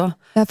kan bistå.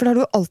 Ja, for da har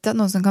du alltid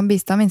hatt noen som kan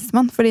bistå av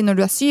minstemann. Fordi når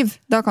du er 7,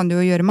 da kan du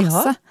jo gjøre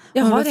masse. Ja,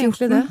 jeg har når du er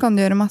 14, kan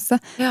du gjøre masse.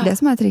 Ja. Det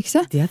som er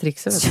trikset. Det er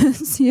trikset,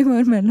 vet du. 7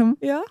 år mellom.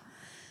 Ja.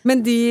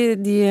 Men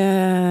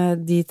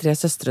de 3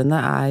 søstrene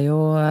er jo,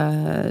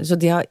 så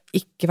de har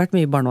ikke vært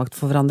mye barnevakt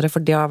for hverandre, for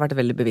det har vært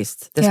veldig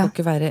bevisst. Det skal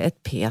ikke være et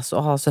pes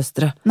å ha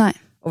søstre. Nei.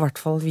 Og i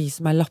hvert fall vi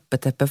som er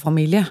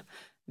lappeteppefamilie.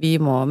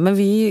 Men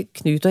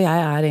Knut og jeg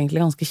er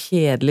egentlig ganske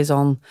kjedelig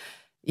sånn,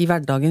 i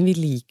hverdagen vi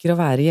liker å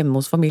være hjemme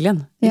hos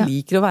familien. Vi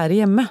liker å være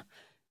hjemme.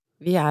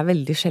 Vi er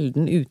veldig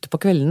sjelden ute på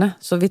kveldene,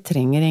 så vi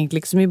trenger egentlig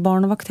ikke så mye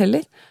barnevakt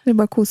heller.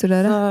 Dere bare koser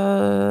dere?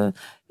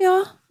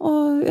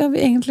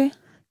 Egentlig.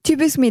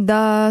 Typisk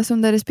middag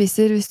som dere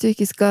spiser hvis du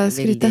ikke skal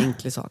skryte. Veldig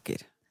enkle saker.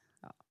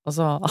 Ja,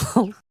 altså,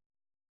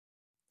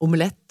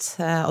 omelett.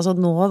 Altså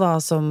nå da,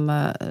 som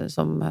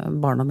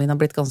barna mine har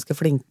blitt ganske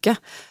flinke.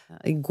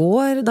 I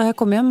går, da jeg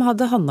kom hjem,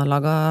 hadde Hanna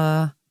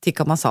laget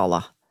tikka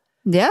masala.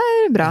 Det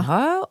er bra.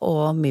 Ja,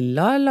 og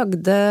Milla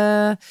lagde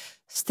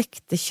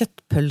stekte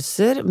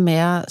kjøttpølser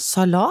med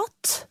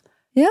salat.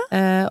 Ja.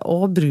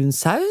 Og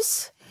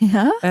brunsaus.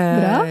 Ja,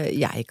 bra.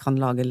 Jeg kan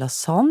lage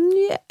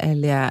lasagne,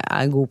 eller jeg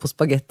er god på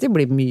spagetti,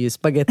 blir mye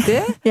spagetti.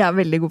 Jeg er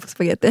veldig god på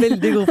spagetti.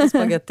 Veldig god på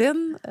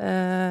spagettien.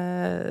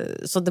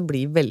 Så det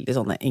blir veldig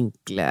sånne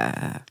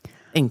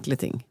enkle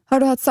ting.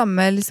 Har du hatt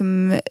samme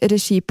liksom,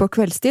 regi på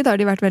kveldstid? Har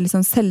de vært veldig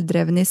sånn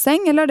selvdrevne i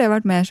seng, eller har det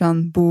vært mer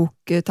sånn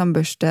bok,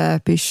 tannbørste,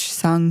 pysj,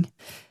 sang?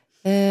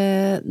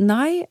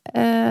 Nei,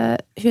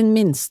 hun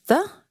minste,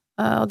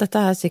 og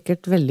dette er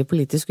sikkert veldig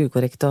politisk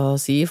ukorrekt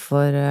å si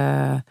for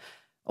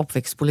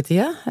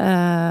oppvekstpolitiet,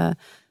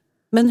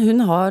 men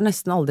hun har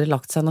nesten aldri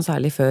lagt seg noe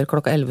særlig før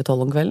klokka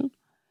 11-12 om kvelden.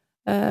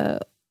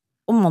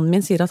 Og mannen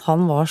min sier at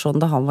han var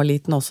sånn da han var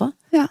liten også.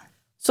 Ja.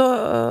 Så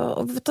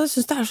vet du, jeg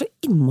synes det er så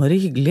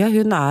innmari hyggelig.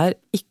 Hun er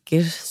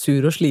ikke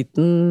sur og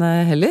sliten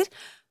heller.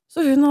 Så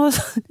hun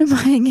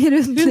henger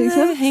rundt,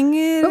 liksom.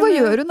 henger... Men hva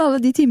gjør hun alle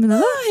de timene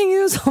da? Henger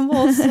jo sammen med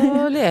oss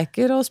og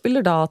leker og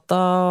spiller data.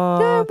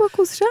 Og Bare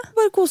koser seg.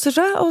 bare koser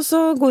seg, og så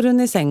går hun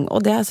i seng.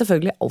 Og det er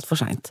selvfølgelig alt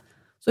for sent.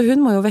 Så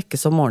hun må jo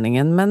vekkes om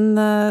morgenen,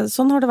 men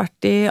sånn har det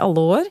vært i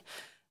alle år.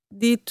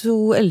 De 2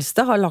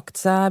 eldste har lagt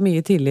seg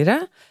mye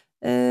tidligere.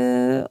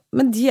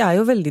 Men de er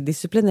jo veldig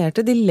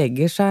disiplinerte. De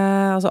legger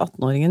seg, altså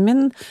 18-åringen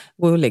min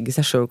går jo og legger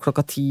seg selv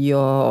 10:00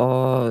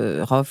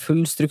 og har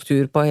full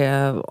struktur på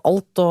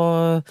alt,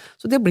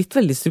 så de har blitt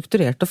veldig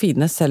strukturerte og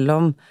fine, selv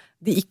om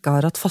de ikke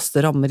har hatt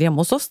faste rammer hjemme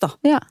hos oss da.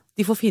 Ja.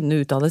 De får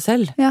finne ut av det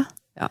selv. Ja.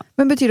 Ja.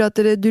 Men betyr det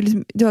at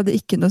du hadde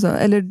ikke noe sånn,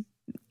 eller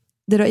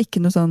dere har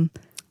ikke noe sånn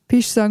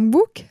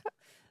pysjsangbok?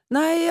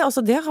 Nei,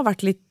 altså det har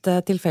vært litt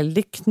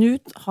tilfeldig.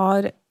 Knut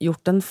har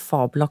gjort en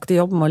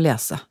fabelaktig jobb med å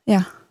lese.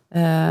 Ja.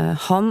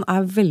 Han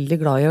er veldig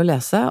glad i å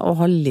lese, og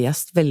har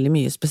lest veldig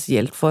mye,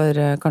 spesielt for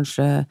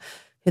kanskje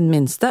hun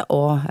minste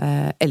og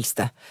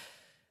eldste.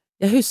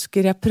 Jeg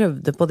husker jeg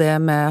prøvde på det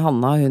med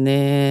Hanna, hun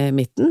i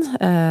midten,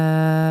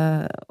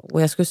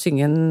 hvor jeg skulle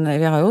synge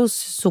vi har jo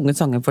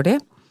sunget sangen for dem,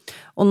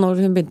 og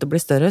når hun begynte å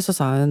bli større, så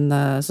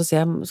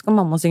sier jeg, skal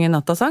mamma synge en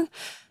nattasang?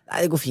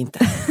 Nei, det går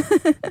fint det.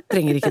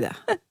 Trenger ikke det.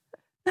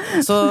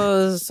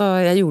 Så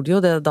jeg gjorde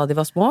jo det da de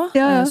var små,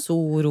 Ja. So,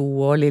 Ro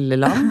og Lille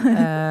Lam.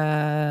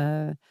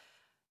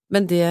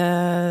 Men det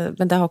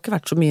har ikke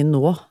vært så mye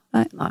nå.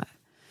 Nei.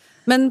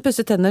 Men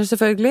pusse tenner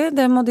selvfølgelig,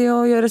 det må de jo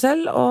gjøre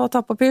selv, og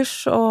ta på pysj,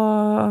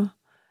 og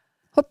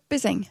Hopp i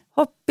seng.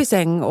 hopp i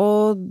seng,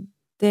 og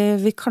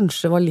det vi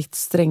kanskje var litt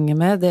strenge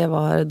med, det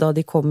var da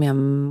de kom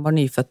hjem, var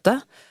nyfødte,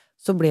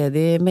 så ble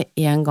de med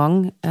en gang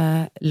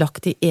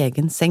lagt i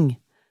egen seng.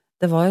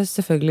 Det var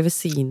selvfølgelig ved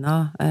siden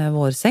av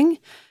vår seng,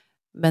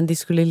 men de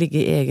skulle ligge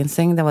i egen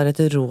seng, det var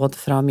et råd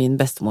fra min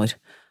bestemor.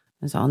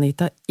 Hun sa,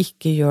 Anita,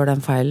 ikke gjør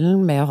den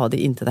feilen med å ha de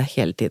inntil deg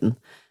hele tiden.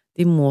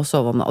 De må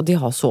sove om natten, og de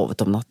har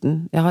sovet om natten.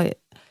 Jeg har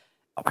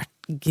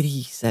vært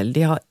griseheldig,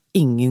 de har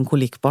ingen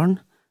kolikkbarn.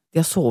 De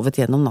har sovet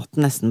gjennom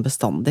natten nesten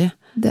bestandig.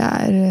 Det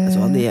er,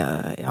 altså,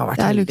 jeg har vært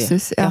det er heldig.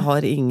 luksus, ja. Jeg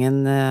har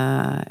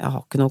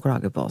ikke noe å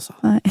klage på, altså.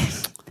 Nei.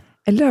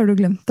 Eller har du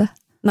glemt det?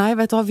 Nei,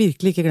 vet du, jeg har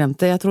virkelig ikke glemt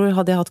det. Jeg tror,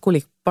 hadde jeg hatt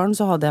kolikkbarn,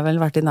 så hadde jeg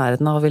vel vært i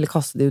nærheten av å ville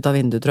kaste de ut av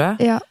vinduet, tror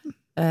jeg. Ja.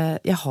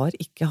 Jeg har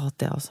ikke hatt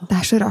det, altså. Det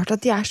er så rart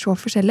at de er så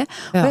forskjellige.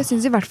 Ja. Og jeg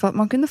synes i hvert fall at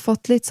man kunne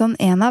fått litt sånn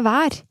en av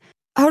hver.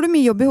 Har du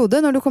mye jobb i hodet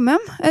når du kommer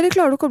hjem? Eller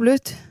klarer du å koble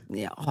ut?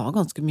 Jeg har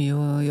ganske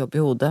mye jobb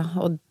i hodet,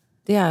 og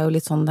det er jo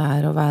litt sånn det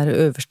er å være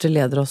øverste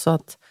leder også,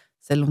 at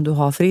selv om du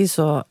har fri,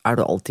 så er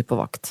du alltid på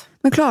vakt.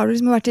 Men klarer du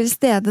liksom å være til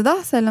stede da,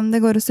 selv om det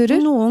går og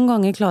surrer? Noen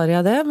ganger klarer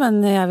jeg det, men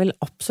jeg vil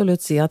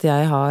absolutt si at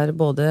jeg har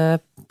både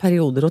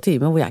perioder og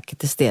timer hvor jeg er ikke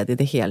til stede i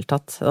det hele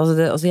tatt.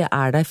 Altså jeg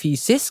er der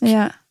fysisk,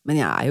 Ja.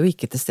 men jeg er jo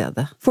ikke til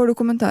stede. Får du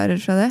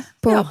kommentarer fra det?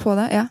 På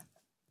det? Ja.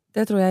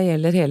 Det tror jeg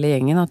gjelder hele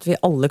gjengen, at vi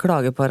alle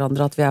klager på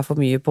hverandre, at vi er for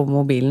mye på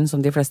mobilen, som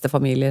de fleste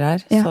familier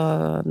er. Ja.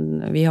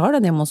 Så vi har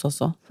den hjemme hos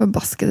oss også.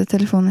 Forbaskede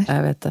telefoner.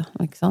 Jeg vet det,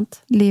 ikke sant?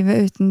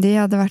 Livet uten de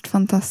hadde vært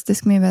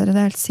fantastisk mye bedre, det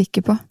er jeg helt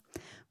sikker på.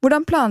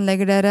 Hvordan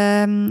planlegger dere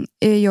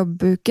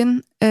jobbuken?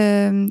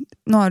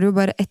 Nå har du jo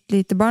bare ett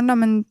lite barn, da,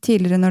 men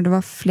tidligere når det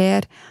var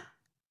fler,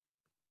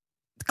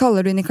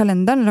 kaller du inn i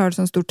kalenderen, eller har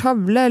du sånn stor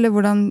tavle, eller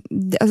hvordan,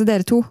 altså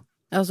dere to?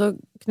 Altså,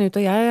 Knut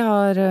og jeg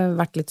har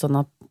vært litt sånn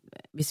at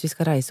hvis vi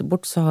skal reise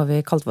bort, så har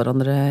vi kalt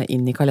hverandre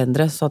inn i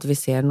kalendere, så at vi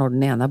ser når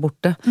den ene er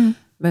borte.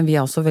 Men vi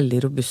er også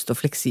veldig robuste og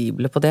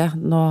fleksible på det.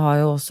 Nå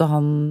har jo også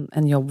han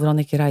en jobb hvor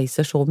han ikke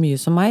reiser så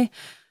mye som meg,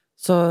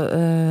 så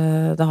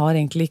det har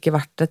egentlig ikke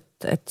vært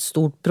et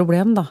stort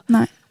problem da.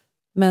 Nei.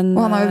 Men,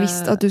 og han har jo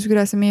visst at du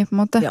skulle reise mye, på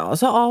en måte. Ja,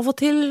 altså av og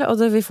til, og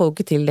vi får jo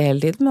ikke til det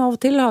hele tiden, men av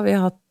og til har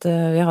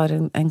vi har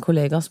en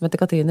kollega som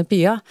heter Katrine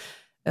Pia,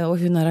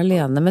 og hun er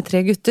alene med 3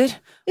 gutter,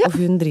 og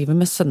hun driver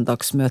med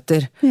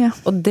søndagsmøter. Ja.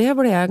 Og det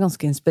ble jeg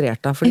ganske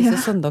inspirert av, for disse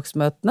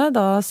søndagsmøtene,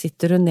 da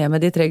sitter hun ned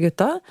med de 3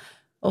 gutta,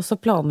 og så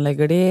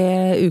planlegger de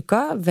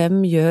uka,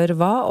 hvem gjør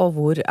hva, og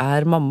hvor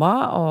er mamma,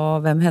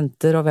 og hvem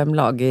henter, og hvem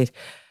lager.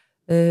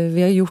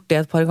 Vi har gjort det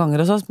et par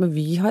ganger hos oss, men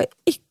vi har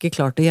ikke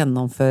klart å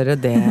gjennomføre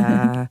det.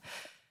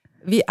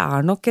 Vi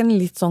er nok en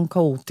litt sånn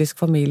kaotisk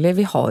familie.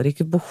 Vi har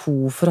ikke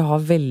behov for å ha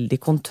veldig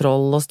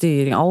kontroll og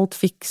styring. Alt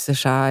fikser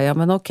seg, ja,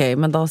 men ok,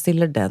 men da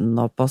stiller den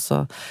opp,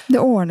 altså.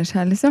 Det ordner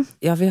seg, liksom.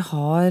 Ja, vi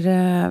har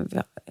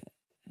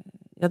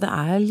det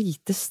er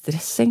lite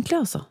stress,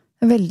 egentlig, altså.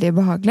 Veldig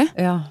behagelig.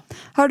 Ja.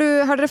 Har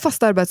dere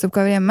faste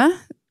arbeidsoppgaver hjemme?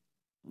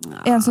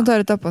 Ja. En som tar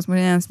ut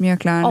oppvaskmaskinen, en som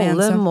gjør klærne.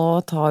 Alle må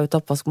ta ut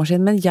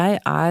oppvaskmaskinen, men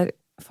jeg er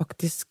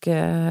faktisk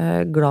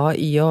glad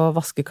i å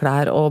vaske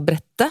klær og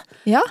brette.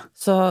 Ja.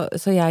 Så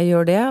jeg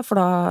gjør det, for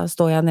da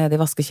står jeg nede i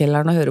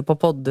vaskekjelleren og hører på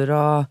podder,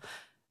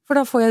 for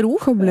da får jeg ro.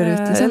 Kobler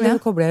ut, liksom, ja.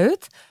 Kobler jeg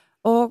ut.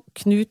 Og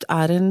Knut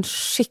er en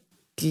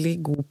skikkelig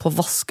god på å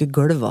vaske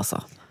gulv,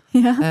 altså.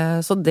 Ja.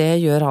 Så det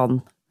gjør han.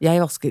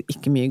 Jeg vasker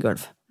ikke mye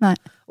gulv. Nei.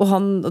 Og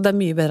det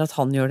er mye bedre at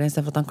han gjør det, i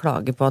stedet for at han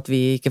klager på at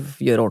vi ikke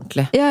gjør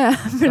ordentlig. Ja,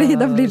 fordi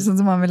da blir det sånn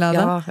som han vil ha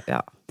det.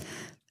 Ja.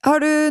 Har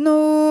du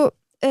noe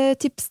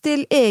tips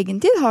til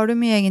egentid? Har du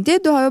mye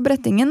egentid? Du har jo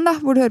brettingen da,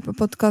 hvor du hører på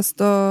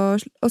podcast,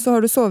 og så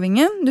har du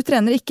sovingen. Du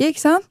trener ikke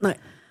sant? Nei.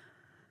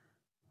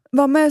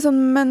 Hva med sånn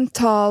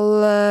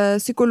mental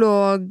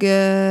psykolog,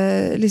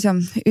 liksom,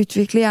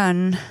 utvikle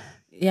hjernen?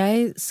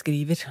 Jeg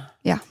skriver.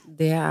 Ja.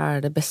 Det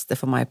det beste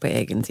for meg på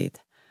egen tid.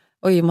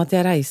 Og i og med at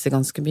jeg reiser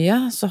ganske mye,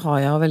 så har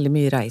jeg veldig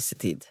mye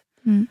reisetid.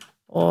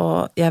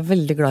 Og jeg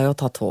veldig glad i å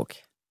ta tog.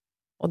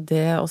 Og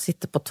det å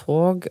sitte på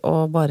tog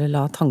og bare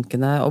la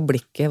tankene og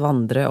blikket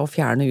vandre og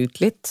fjerne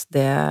ut litt,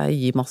 det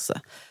gir masse.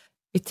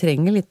 Vi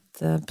trenger litt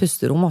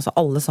pusterom, altså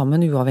alle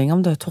sammen, uavhengig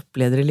om du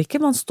toppleder eller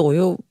ikke. Man står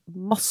jo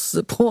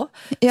masse på,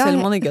 selv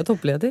om man ikke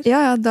toppleder.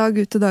 Ja, dag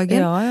ut og dag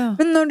inn. Ja.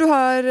 Men når du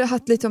har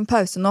hatt litt sånn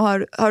pause nå,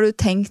 har du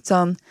tenkt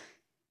sånn,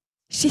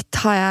 shit,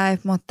 har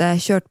jeg på en måte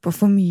kjørt på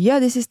for mye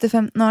de siste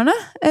 15 årene,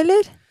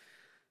 eller?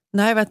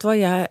 Nei, vet du hva,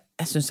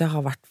 jeg synes jeg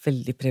har vært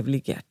veldig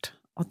privilegert.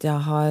 At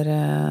jeg har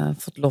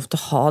fått lov til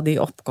å ha de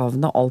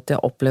oppgavene, alt jeg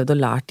har opplevd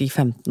og lært de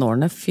 15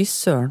 årene. Fy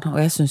søren, og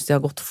jeg synes de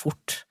har gått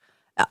fort.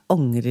 Jeg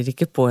angrer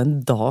ikke på en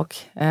dag,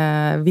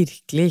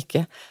 virkelig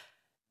ikke.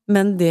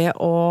 Men det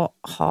å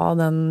ha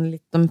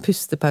den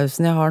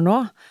pustepausen jeg har nå,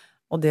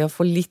 og det å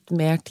få litt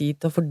mer tid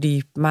til å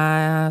fordype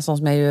meg, sånn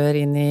som jeg gjør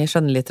inn i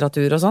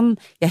skjønnlitteratur og sånn,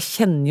 jeg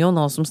kjenner jo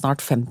nå som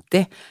snart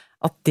 50,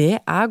 at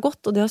det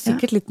godt, og det har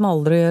sikkert litt med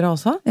alder å gjøre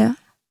også. Ja.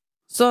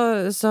 Så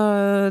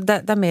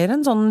det mer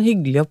en sånn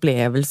hyggelig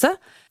opplevelse.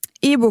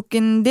 I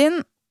boken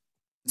din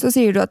så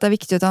sier du at det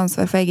viktig å ta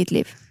ansvar for eget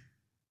liv.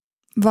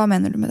 Hva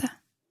mener du med det?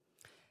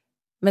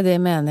 Med det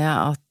mener jeg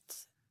at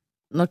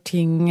når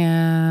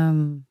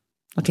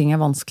ting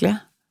vanskelig,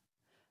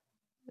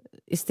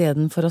 i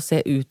stedet for å se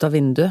ut av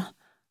vinduet,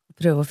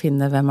 prøve å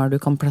finne hvem du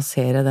kan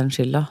plassere den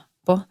skylda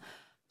på,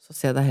 så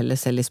se deg heller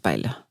selv i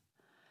speilet.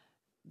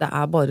 Det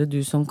bare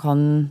du som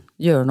kan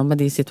gjøre noe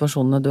med de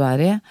situasjonene du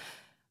i,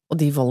 og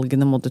de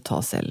valgene må du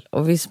ta selv.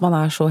 Og hvis man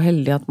så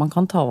heldig at man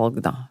kan ta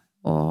valg da,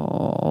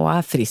 og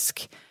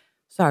frisk,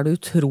 så det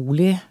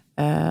utrolig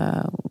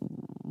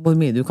hvor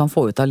mye du kan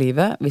få ut av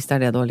livet, hvis det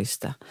det du har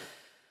lyst til.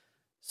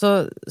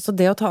 Så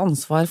det å ta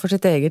ansvar for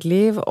sitt eget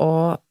liv,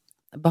 og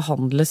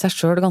behandle seg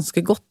selv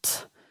ganske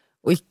godt,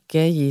 og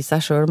ikke gi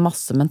seg selv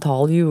masse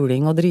mental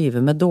juling, og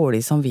drive med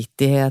dårlige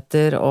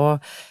samvittigheter,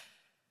 og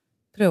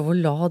prøve å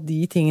la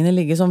de tingene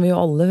ligge som vi jo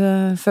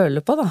alle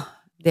føler på da.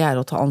 Det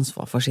å ta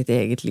ansvar for sitt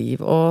eget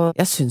liv, og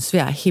jeg synes vi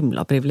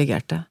himla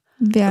privilegerte.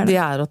 Det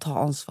å ta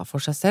ansvar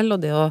for seg selv,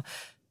 og det å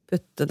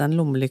putte den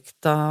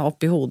lommelykta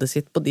opp i hodet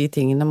sitt på de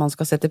tingene man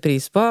skal sette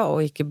pris på,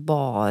 og ikke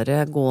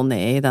bare gå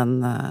ned i den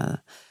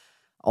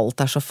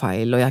alt så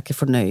feil, og jeg ikke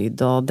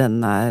fornøyd, og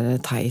den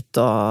teit,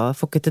 og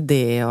får ikke til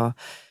det, og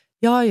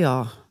ja,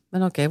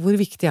 men ok, hvor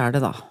viktig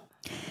det da?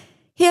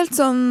 Helt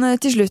sånn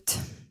til slutt.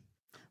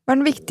 Hva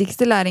den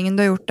viktigste læringen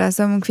du har gjort deg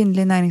som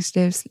kvinnelig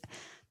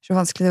så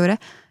vanskelig det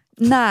ordet,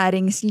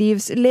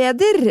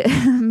 næringslivsleder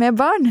med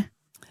barn?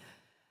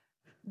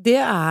 Det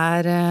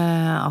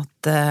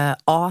at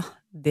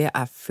det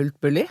fullt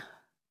mulig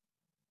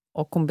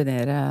å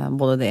kombinere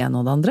både det ene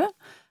og det andre.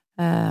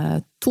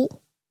 2,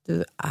 du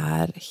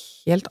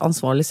helt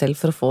ansvarlig selv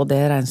for å få det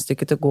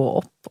regnestykket til å gå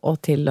opp,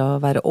 og til å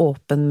være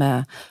åpen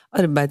med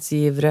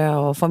arbeidsgivere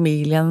og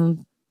familien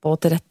på å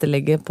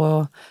tilrettelegge på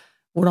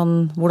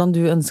hvordan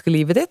du ønsker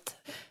livet ditt.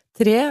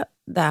 3,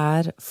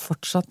 det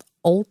fortsatt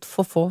alt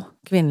for få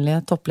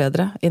kvinnelige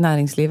toppledere i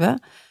næringslivet.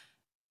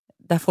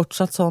 Det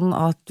fortsatt sånn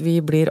at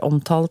vi blir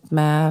omtalt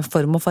med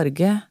form og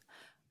farge,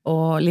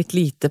 og litt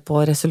lite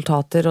på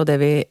resultater, og det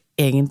vi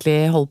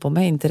egentlig holder på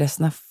med.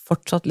 Interessen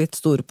fortsatt litt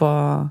stor på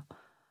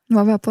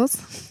hva vi har på oss.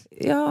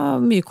 Ja,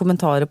 mye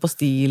kommentarer på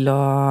stil,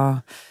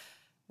 og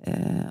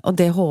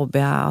det håper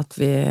jeg at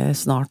vi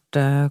snart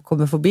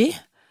kommer forbi.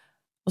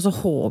 Og så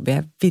håper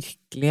jeg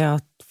virkelig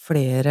at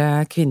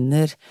flere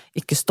kvinner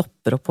ikke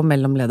stopper opp på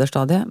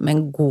mellomlederstadiet,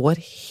 men går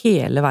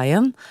hele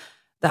veien.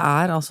 Det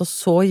altså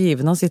så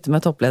givende å sitte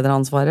med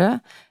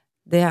topplederansvaret.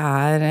 Det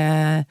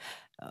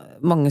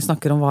mange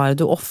snakker om hva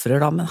du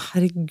offrer da, men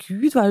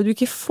herregud, hva det du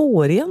ikke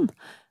får igjen?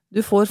 Du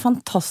får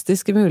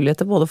fantastiske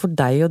muligheter både for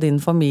deg og din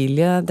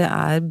familie, det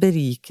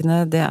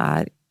berikende, det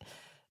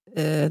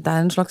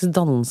en slags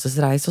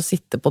dannelsesreise å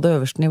sitte på det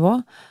øverste nivå,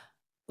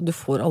 og du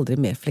får aldri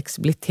mer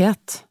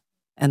fleksibilitet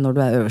enn når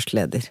du øverste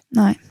leder.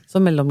 Nei. Så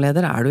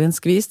mellomleder du i en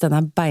skvis,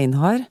 den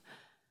beinhard,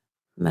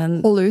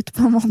 men hold ut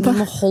på en måte. Du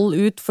må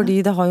holde ut,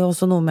 fordi det har jo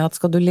også noe med at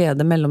skal du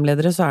lede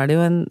mellomledere, så det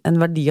jo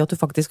en verdi at du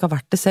faktisk har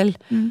vært det selv.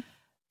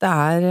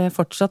 Det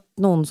fortsatt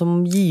noen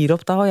som gir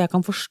opp da, og jeg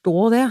kan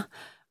forstå det.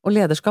 Og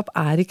lederskap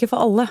ikke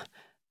for alle.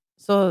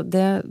 Så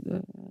det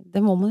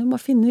må man jo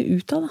bare finne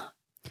ut av da.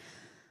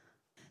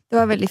 Det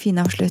var veldig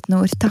fine avsluttende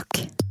ord. Takk.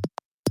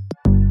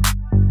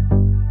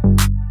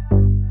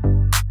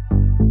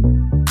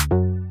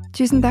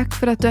 Tusen takk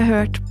for at du har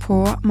hørt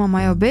på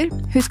Mamma jobber.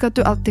 Husk at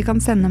du alltid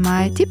kan sende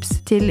meg tips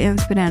til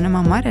inspirerende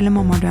mammaer, eller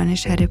mammaer du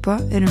nysgjerrig på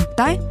rundt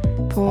deg,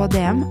 på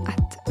DM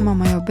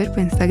 @mammajobber på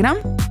Instagram.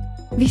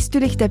 Hvis du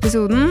likte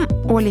episoden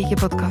og liker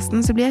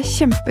podcasten, så blir jeg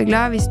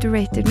kjempeglad hvis du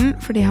rater den,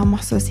 for det har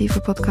masse å si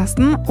for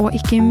podcasten, og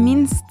ikke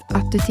minst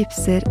at du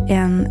tipser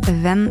en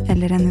venn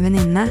eller en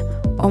venninne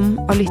om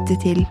å lytte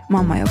til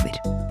Mamma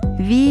jobber.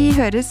 Vi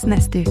høres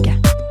neste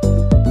uke.